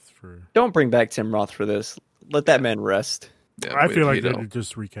Wrath for... Don't bring back Tim Roth for this. Let that man rest. Yeah, I feel like we they don't. could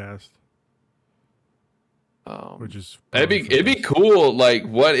just recast, which is... It'd be cool. Like,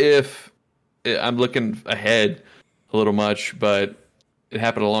 what if I'm looking ahead a little much, but it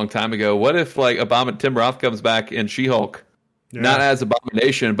happened a long time ago. What if Tim Roth comes back in She-Hulk, Yeah. not as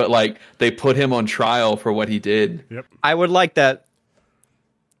Abomination, but they put him on trial for what he did. Yep. I would like that.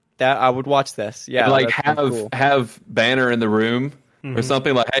 I would watch this. Yeah. And, that's cool. have Banner in the room Mm-hmm. or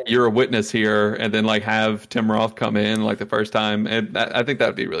something like, hey, you're a witness here, and then have Tim Roth come in the first time, and I think that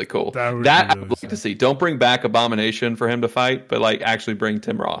would be really cool. That would be I really would like sick. to see. Don't bring back Abomination for him to fight, but actually bring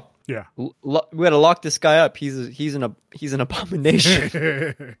Tim Roth. Yeah. We got to lock this guy up. He's an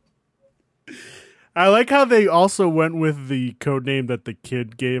abomination. I like how they also went with the code name that the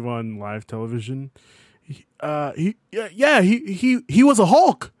kid gave on live television. He was a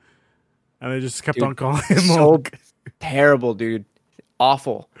Hulk, and they just kept Dude, on calling him so Hulk. terrible, dude.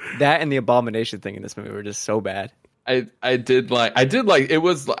 Awful. That and the abomination thing in this movie were just so bad. I did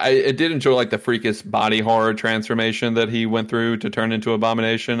enjoy the freakish body horror transformation that he went through to turn into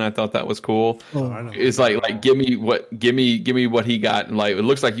Abomination. I thought that was cool. I know. It's give me what he got, and it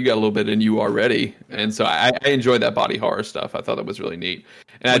looks like you got a little bit in you already, and so I enjoyed that body horror stuff. I thought that was really neat.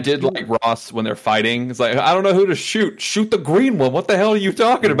 And I did like Ross when they're fighting. It's like, I don't know who to shoot. Shoot the green one. What the hell are you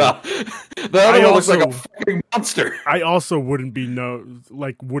talking about? The other one looks like a fucking monster. I also wouldn't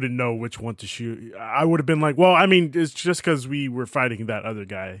know which one to shoot. I would have been like, well, I mean, it's just because we were fighting that other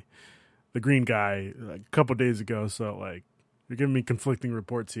guy, the green guy, like a couple days ago. So like, you're giving me conflicting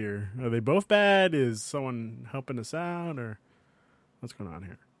reports here. Are they both bad? Is someone helping us out, or what's going on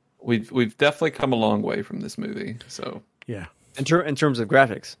here? We've definitely come a long way from this movie. So yeah, in terms of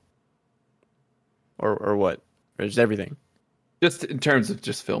graphics, or what, or just everything. Just in terms of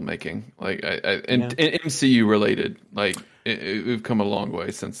just filmmaking, like and MCU related, like we've come a long way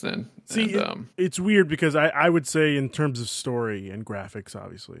since then. See, and, it's weird because I would say in terms of story and graphics,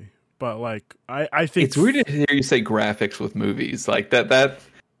 obviously, but like I think it's weird to hear you say graphics with movies like that.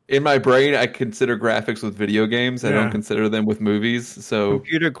 In my brain, I consider graphics with video games. I don't consider them with movies. So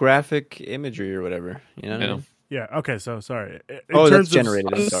computer graphic imagery or whatever, you know. What I mean? Yeah. Okay. So sorry. That's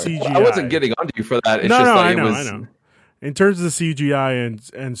generated. I'm sorry. CGI, I wasn't getting onto you for that. It's I know. In terms of the CGI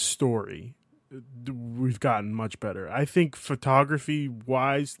and story, we've gotten much better. I think photography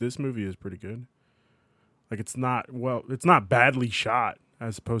wise, this movie is pretty good. Like it's not badly shot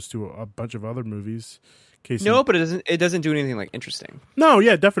as opposed to a bunch of other movies. No, but it doesn't do anything like interesting. No,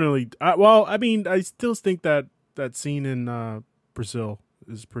 yeah, definitely. Well, I mean, I still think that scene in Brazil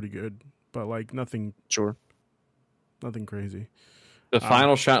is pretty good, but like nothing. Sure. Nothing crazy. The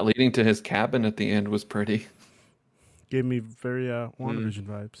final shot leading to his cabin at the end was pretty. Gave me very WandaVision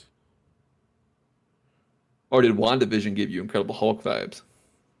vibes. Or did WandaVision give you Incredible Hulk vibes?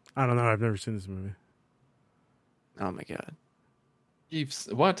 I don't know. I've never seen this movie. Oh my god.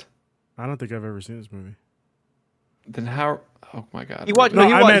 What? I don't think I've ever seen this movie. Then how? Oh my god.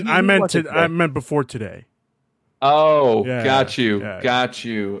 I meant before today. Oh, got you.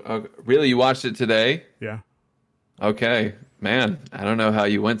 Really, you watched it today? Yeah. Okay, man. I don't know how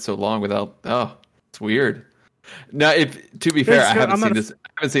you went so long without. Oh, it's weird. Now, to be fair, I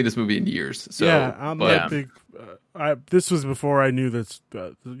haven't seen this movie in years. So yeah, I'm not big. This was before I knew that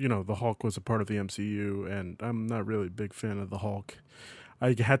the Hulk was a part of the MCU, and I'm not really a big fan of the Hulk.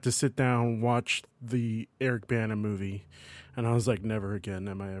 I had to sit down, watch the Eric Bana movie, and I was like, never again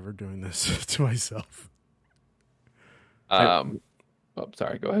am I ever doing this to myself. Sorry,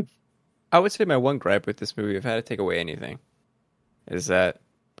 go ahead. I would say my one gripe with this movie, if I had to take away anything, is that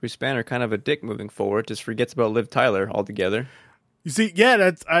Bruce Banner, kind of a dick moving forward, just forgets about Liv Tyler altogether. You see,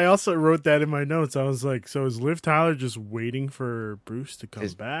 I also wrote that in my notes. I was like, so is Liv Tyler just waiting for Bruce to come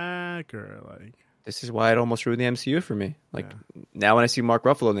back, or like? This is why it almost ruined the MCU for me. Like now, when I see Mark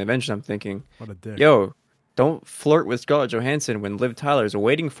Ruffalo in the Avengers, I'm thinking, what a dick. Yo, don't flirt with Scarlett Johansson when Liv Tyler is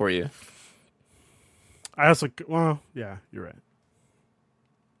waiting for you. I also, yeah, you're right.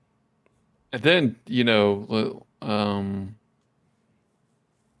 And then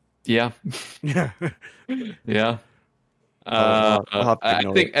yeah, yeah. I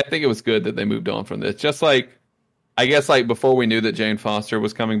think it was good that they moved on from this. Just like, I guess, like before we knew that Jane Foster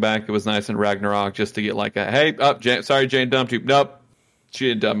was coming back, it was nice in Ragnarok just to get like sorry, Jane dumped you. Nope, she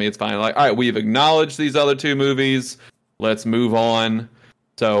didn't dump me. It's fine. Like, all right, we've acknowledged these other two movies. Let's move on.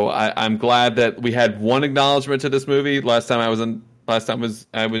 So I'm glad that we had one acknowledgement to this movie. Last time I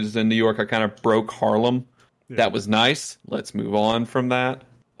was in New York, I kind of broke Harlem. Yeah. That was nice. Let's move on from that.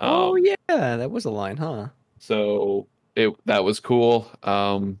 Oh yeah, that was a line, huh? So that was cool.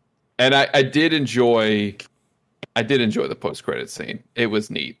 And I did enjoy the post-credit scene. It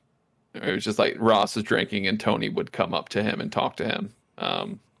was neat. It was just like Ross is drinking and Tony would come up to him and talk to him.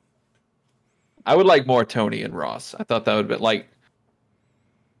 I would like more Tony and Ross. I thought that would have been like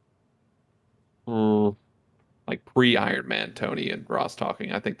pre-Iron Man Tony and Ross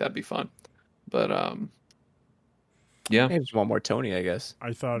talking. I think that'd be fun. But yeah. Maybe just want more Tony, I guess.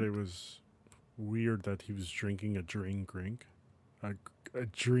 I thought it was weird that he was drinking a dream drink. A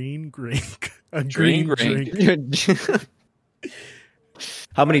dream drink. A dream drink.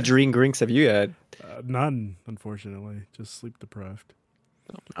 How many dream drinks have you had? None, unfortunately. Just sleep deprived.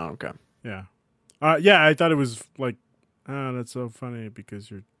 Oh, okay. Yeah. Yeah, I thought it was like, that's so funny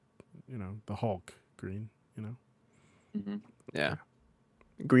because you're, the Hulk green, Mm-hmm. Yeah.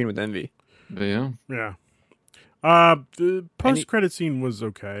 Green with envy. Yeah. Yeah. The post-credit scene was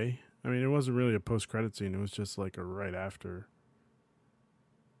okay. I mean, it wasn't really a post-credit scene. It was just like a right after.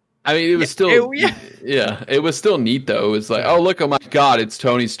 I mean, it was still, it was still neat though. It was like, oh look, oh my god, it's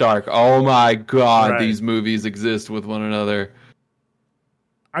Tony Stark. Oh my god, these movies exist with one another.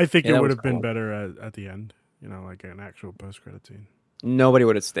 I think it would have been better at the end, like an actual post-credit scene. Nobody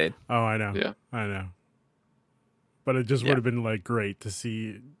would have stayed. Oh, I know. Yeah, I know. But it just would have been like great to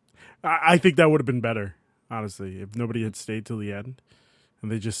see. I think that would have been better, honestly, if nobody had stayed till the end.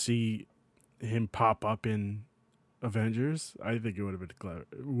 and they just see him pop up in Avengers, I think it would have been clever.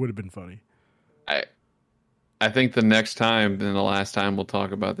 It would have been funny. I think the next time and the last time we'll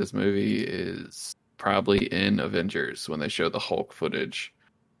talk about this movie is probably in Avengers when they show the Hulk footage,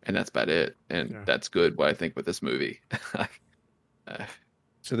 and that's about it. And that's good. What I think with this movie.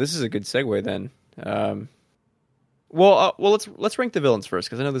 So this is a good segue then. Well, let's rank the villains first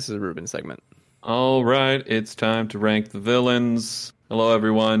because I know this is a Ruben segment. All right, it's time to rank the villains. Hello,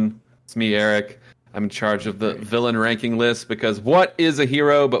 everyone. It's me, Eric. I'm in charge of the villain ranking list because what is a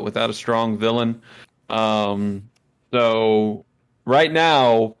hero but without a strong villain? So right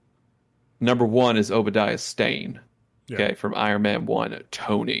now, number 1 is Obadiah Stane. Okay, from Iron Man 1,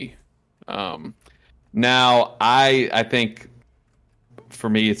 Tony. Now I think for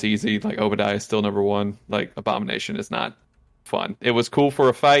me it's easy. Like Obadiah is still number 1. Like Abomination is not fun. It was cool for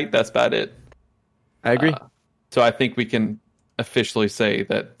a fight. That's about it. I agree. So I think we can officially say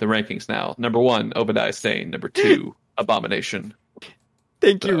that the rankings now: number 1, Obadiah Stane; number 2, Abomination.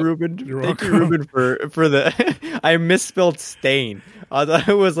 Thank you, Ruben. Thank you, Ruben, for the. I misspelled stain. I thought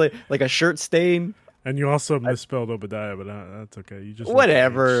it was like a shirt stain. And you also misspelled Obadiah, but that's okay. You just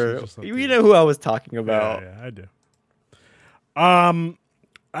whatever. You know who I was talking about. Yeah, I do.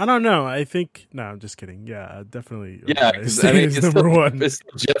 I don't know. I think no. I'm just kidding. Yeah, definitely. Yeah, because I mean, it's number 1. It's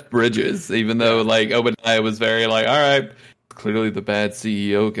Jeff Bridges, even though like Obadiah was very like, all right, clearly the bad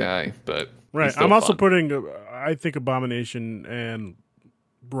CEO guy, but right. I'm also putting. I think Abomination and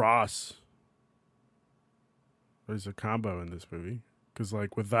Ross is a combo in this movie because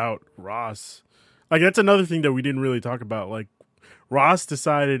like without Ross, like that's another thing that we didn't really talk about. Like Ross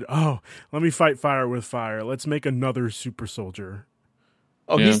decided, let me fight fire with fire. Let's make another super soldier.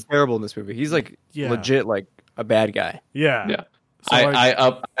 Oh, he's terrible in this movie. He's like legit like a bad guy. Yeah. So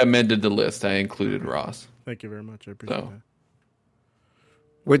I amended the list. I included Ross. Thank you very much. I appreciate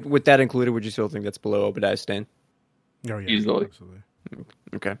that. With that included, would you still think that's below Obadiah Stane? Oh yeah, easily. Absolutely.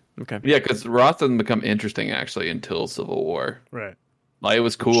 Okay. Yeah, because Ross doesn't become interesting actually until Civil War. Right. Like it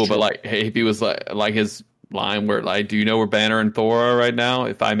was cool, but like, hey, if he was like his line where like, do you know where Banner and Thor are right now?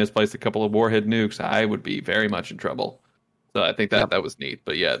 If I misplaced a couple of Warhead nukes, I would be very much in trouble. So I think that was neat.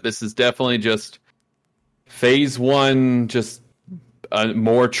 But yeah, this is definitely just phase 1, just a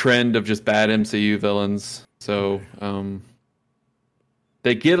more trend of just bad MCU villains. So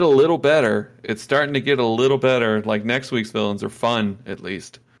they get a little better. It's starting to get a little better. Like next week's villains are fun, at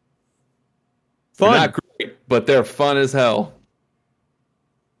least. Fun. They're not great, but they're fun as hell.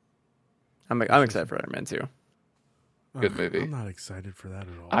 I'm excited for Iron Man 2. Good movie. I'm not excited for that at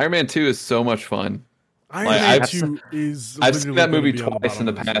all. Iron Man 2 is so much fun. Iron Man 2 is. I've seen that movie twice in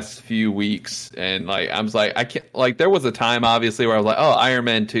the past few weeks, and like I was like, I can't. Like there was a time, obviously, where I was like, oh, Iron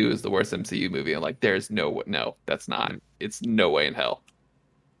Man 2 is the worst MCU movie. I'm like, there's no, that's not. It's no way in hell.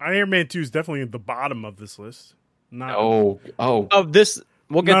 Iron Man 2 is definitely at the bottom of this list. Not of this.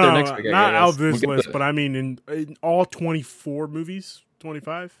 We'll get there next week. Not out of this list, but I mean in all 24 movies,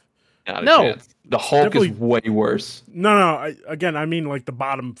 25. No, the Hulk is way worse. No. I mean like the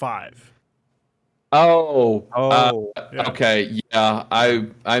bottom 5. Okay, yeah, I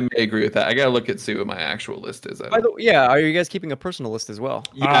may agree with that. I gotta look at see what my actual list is. Are you guys keeping a personal list as well?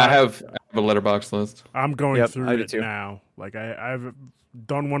 Yeah, I have a letterbox list. I'm going through it now. Like I've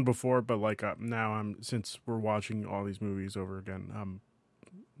done one before, but like now since we're watching all these movies over again, I'm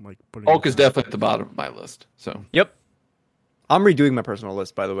like putting Hulk is definitely at the bottom of my list. So yep. I'm redoing my personal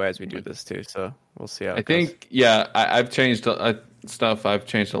list, by the way, as we do this too. So we'll see how. I've changed stuff. I've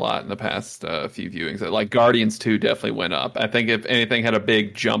changed a lot in the past few viewings. Like Guardians 2 definitely went up. I think if anything had a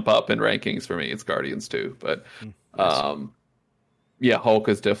big jump up in rankings for me, it's Guardians 2. But Hulk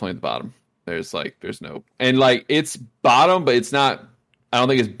is definitely at the bottom. There's no, and like it's bottom, but it's not. I don't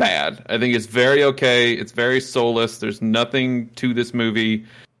think it's bad. I think it's very okay. It's very soulless. There's nothing to this movie.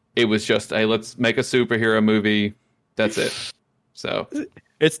 It was just, hey, let's make a superhero movie. That's it. So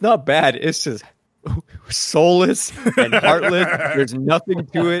it's not bad. It's just soulless and heartless. There's nothing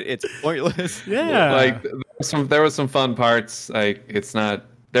to it. It's pointless. Yeah. Like there was some fun parts. Like it's not.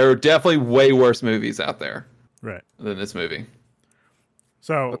 There are definitely way worse movies out there, right, than this movie.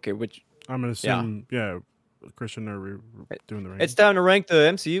 So okay, which I'm gonna assume, Christian, are we doing the ranking? It's time to rank the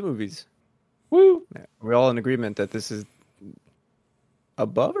MCU movies. Woo! We're all in agreement that this is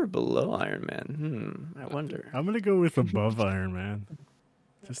above or below Iron Man. I wonder. I'm gonna go with above Iron Man.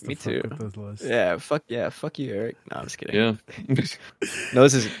 Just Me too. With those lists. Yeah, fuck you, Eric. No, I'm just kidding. Yeah. No,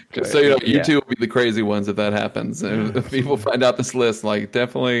 this is so you two will be the crazy ones if that happens. And if people find out this list, like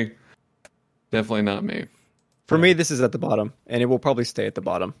definitely not me. For me, this is at the bottom, and it will probably stay at the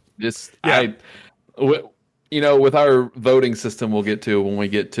bottom. with our voting system we'll get to when we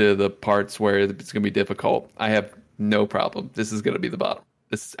get to the parts where it's going to be difficult, I have no problem. This is going to be the bottom.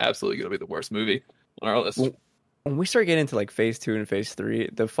 This is absolutely going to be the worst movie on our list. When we start getting into like phase 2 and phase 3,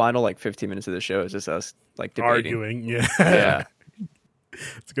 the final like 15 minutes of the show is just us like debating. Arguing. Yeah. Yeah.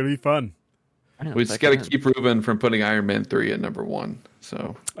 It's going to be fun. We just got to keep Ruben from putting Iron Man 3 at number 1.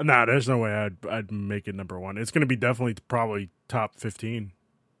 So Nah, there's no way I'd make it number 1. It's going to be definitely probably top 15.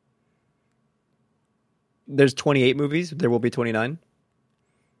 There's 28 movies. There will be 29.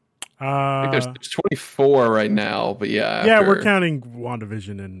 I think there's 24 right now, but yeah. Yeah, we're counting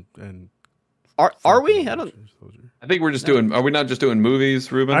WandaVision and Are we? I don't. I think we're just doing. Are we not just doing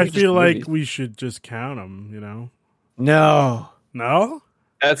movies, Ruben? I feel like we should just count them. No. No.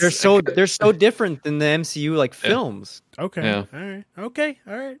 They're so different than the MCU like films. Okay. Yeah. All right. Okay.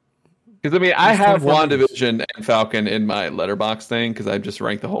 All right. Because I mean, I have WandaVision and Falcon in my letterbox thing because I just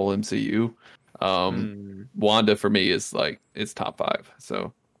ranked the whole MCU. Wanda for me is like it's top 5.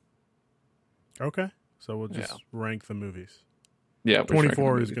 So okay, so we'll just rank the movies. Yeah,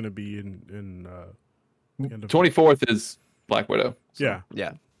 24 is going to be in 24th is Black Widow. So.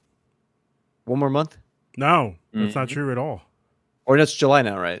 Yeah. One more month? No, that's not true at all. Or that's July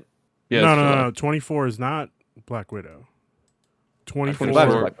now, right? Yeah. No. 24 is not Black Widow. 25 is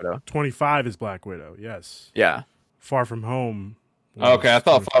Black Widow. 25 is Black Widow. Yes. Yeah. Far From Home. Okay, I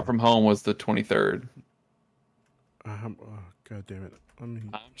thought Far From Home was the 23rd. God damn it!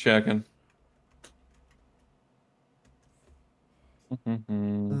 I'm checking.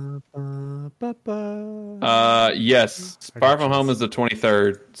 Yes, Far From Home is the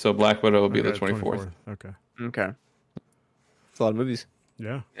 23rd, so Black Widow will be the 24th. Okay. It's a lot of movies.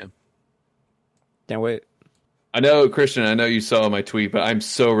 Yeah. Can't wait. I know, Christian, I know you saw my tweet, but I'm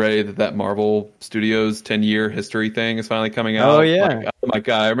so ready that Marvel Studios 10-year history thing is finally coming out. Oh, yeah. Like, oh, my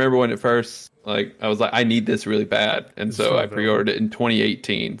God. I remember when it first, I was like, I need this really bad. And so I pre-ordered it in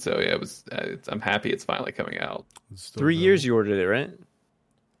 2018. So, yeah, I'm happy it's finally coming out. 3 years you ordered it, right?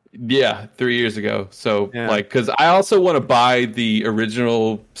 Yeah, 3 years ago. So, because I also want to buy the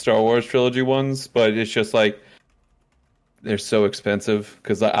original Star Wars trilogy ones, but it's just like, they're so expensive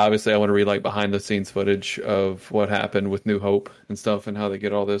because obviously I want to read behind the scenes footage of what happened with New Hope and stuff and how they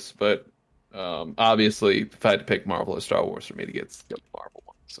get all this. But obviously, if I had to pick Marvel or Star Wars for me to get the Marvel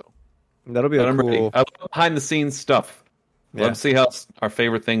one, so that'll be cool. Ready. I love behind the scenes stuff. Yeah. Love to see how our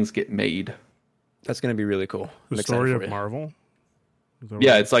favorite things get made. That's going to be really cool. The story of Marvel.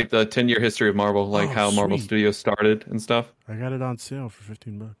 Yeah, it's like the 10-year history of Marvel, how Marvel Studios started and stuff. I got it on sale for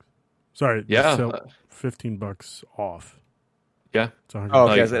 $15. Sorry, $15 off. Yeah.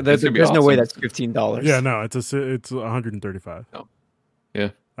 Okay. There's no way that's $15. Yeah, no, it's $135. No.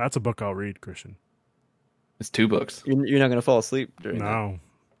 Yeah. That's a book I'll read, Christian. It's 2 books. You're not gonna fall asleep during that. No.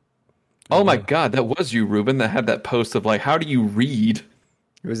 Oh my God, that was you, Ruben, that had that post of how do you read?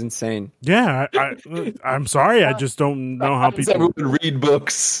 It was insane. Yeah, I'm sorry, I just don't know how people read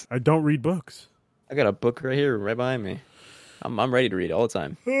books. I don't read books. I got a book right here, right behind me. I'm ready to read all the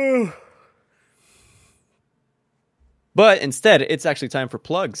time. But instead, it's actually time for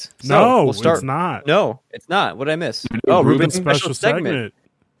plugs. So it's not. No, it's not. What did I miss? Ruben's special segment.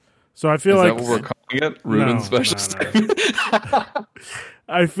 So I feel like... Is that what we're calling it? Ruben's special segment?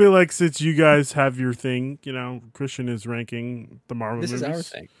 I feel like since you guys have your thing, Christian is ranking the Marvel movies. This is our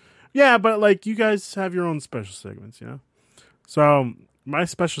thing. Yeah, but you guys have your own special segments, So my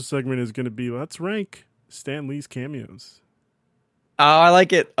special segment is going to be, let's rank Stan Lee's cameos. Oh, I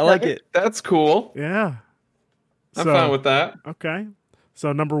like it. I like it. That's cool. Yeah. I'm fine with that. Okay.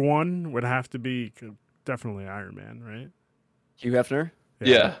 So number 1 would have to be definitely Iron Man, right? Hugh Hefner?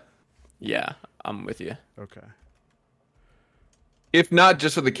 Yeah. Yeah, I'm with you. Okay. If not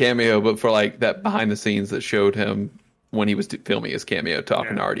just for the cameo, but for that behind the scenes that showed him when he was filming his cameo,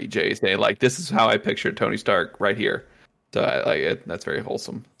 talking to RDJ, saying this is how I pictured Tony Stark right here. So I like it. That's very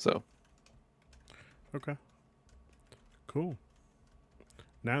wholesome. So. Okay. Cool.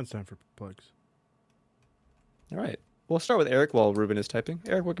 Now it's time for plugs. All right. We'll start with Eric while Ruben is typing.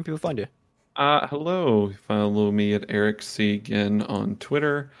 Eric, where can people find you? Hello. Follow me at Eric Segan on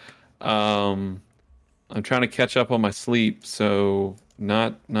Twitter. I'm trying to catch up on my sleep, so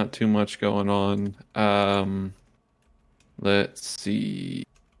not too much going on. Let's see.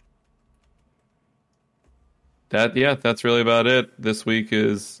 That's really about it. This week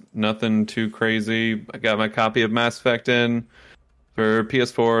is nothing too crazy. I got my copy of Mass Effect in for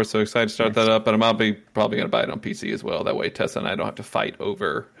PS4, so excited to start that up. But I'm probably going to buy it on PC as well. That way Tessa and I don't have to fight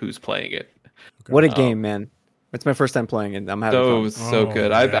over who's playing it. Okay. What a game, man. It's my first time playing it. I'm having fun. So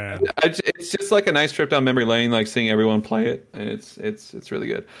good. It's just like a nice trip down memory lane, seeing everyone play it. And it's really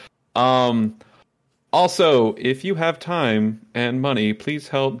good. Also, if you have time and money, please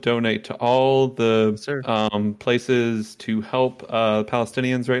help donate to all the places to help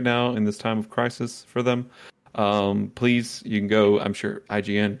Palestinians right now in this time of crisis for them. Please, you can go, I'm sure,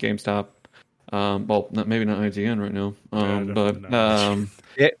 IGN, GameStop. Maybe not IGN right now.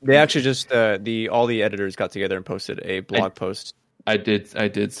 They actually just all the editors got together and posted a blog post. I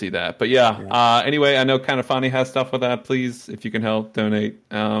did see that. But yeah. Anyway, I know Kind of Funny has stuff with that. Please, if you can help, donate.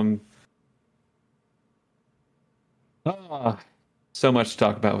 So much to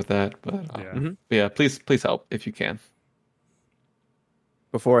talk about with that, but yeah, please help if you can.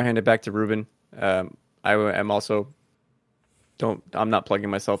 Before I hand it back to Ruben, I am also I'm not plugging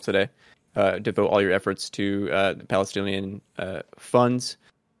myself today. Devote all your efforts to the Palestinian funds.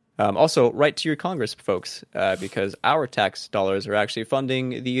 Also, write to your Congress folks because our tax dollars are actually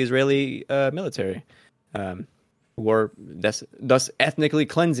funding the Israeli military, who are thus ethnically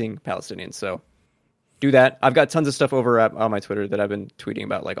cleansing Palestinians. So. Do that. I've got tons of stuff over on my Twitter that I've been tweeting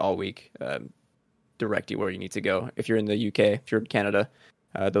about like all week. Direct you where you need to go. If you're in the UK, if you're in Canada,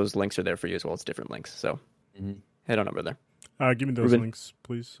 those links are there for you as well. It's different links. So head on over there. Give me those links,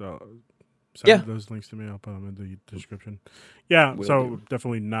 please. Send those links to me. I'll put them in the description. Yeah,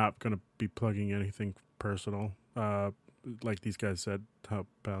 definitely not going to be plugging anything personal. Like these guys said, help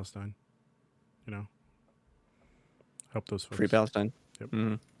Palestine. Help those folks. Free Palestine. Yep.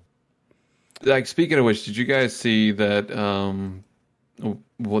 Mm-hmm. Like, speaking of which, did you guys see that the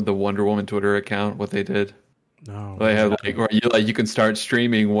Wonder Woman Twitter account? What they did? No. They have you can start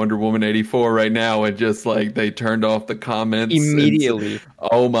streaming Wonder Woman 84 right now, and just like they turned off the comments immediately.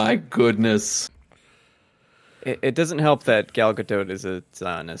 Oh my goodness! It doesn't help that Gal Gadot is a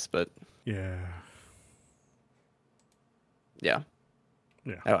Zionist, but yeah.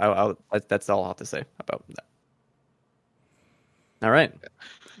 I'll that's all I'll have to say about that. All right.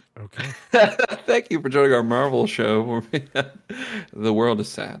 Okay. Thank you for joining our Marvel show. The world is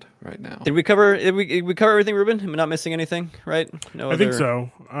sad right now. Did we cover everything, Ruben? Am I not missing anything, right? I think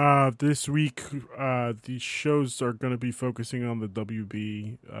so. This week, the shows are going to be focusing on the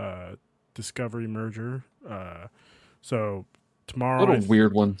WB Discovery merger. So tomorrow... What a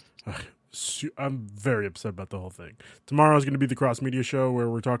weird one. I'm very upset about the whole thing. Tomorrow is going to be the Cross Media show where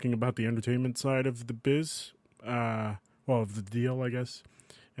we're talking about the entertainment side of the biz. Of the deal, I guess.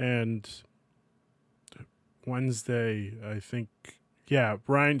 And Wednesday, I think,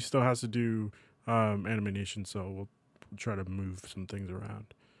 Ryan still has to do animation, so we'll try to move some things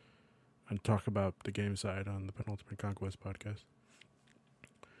around and talk about the game side on the Penultimate Conquest podcast.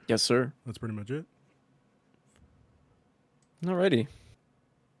 Yes, sir. That's pretty much it. Alrighty.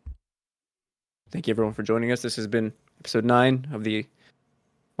 Thank you, everyone, for joining us. This has been episode 9 of the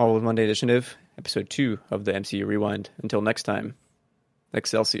Marvel Monday Initiative, episode 2 of the MCU Rewind. Until next time.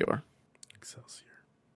 Excelsior. Excelsior.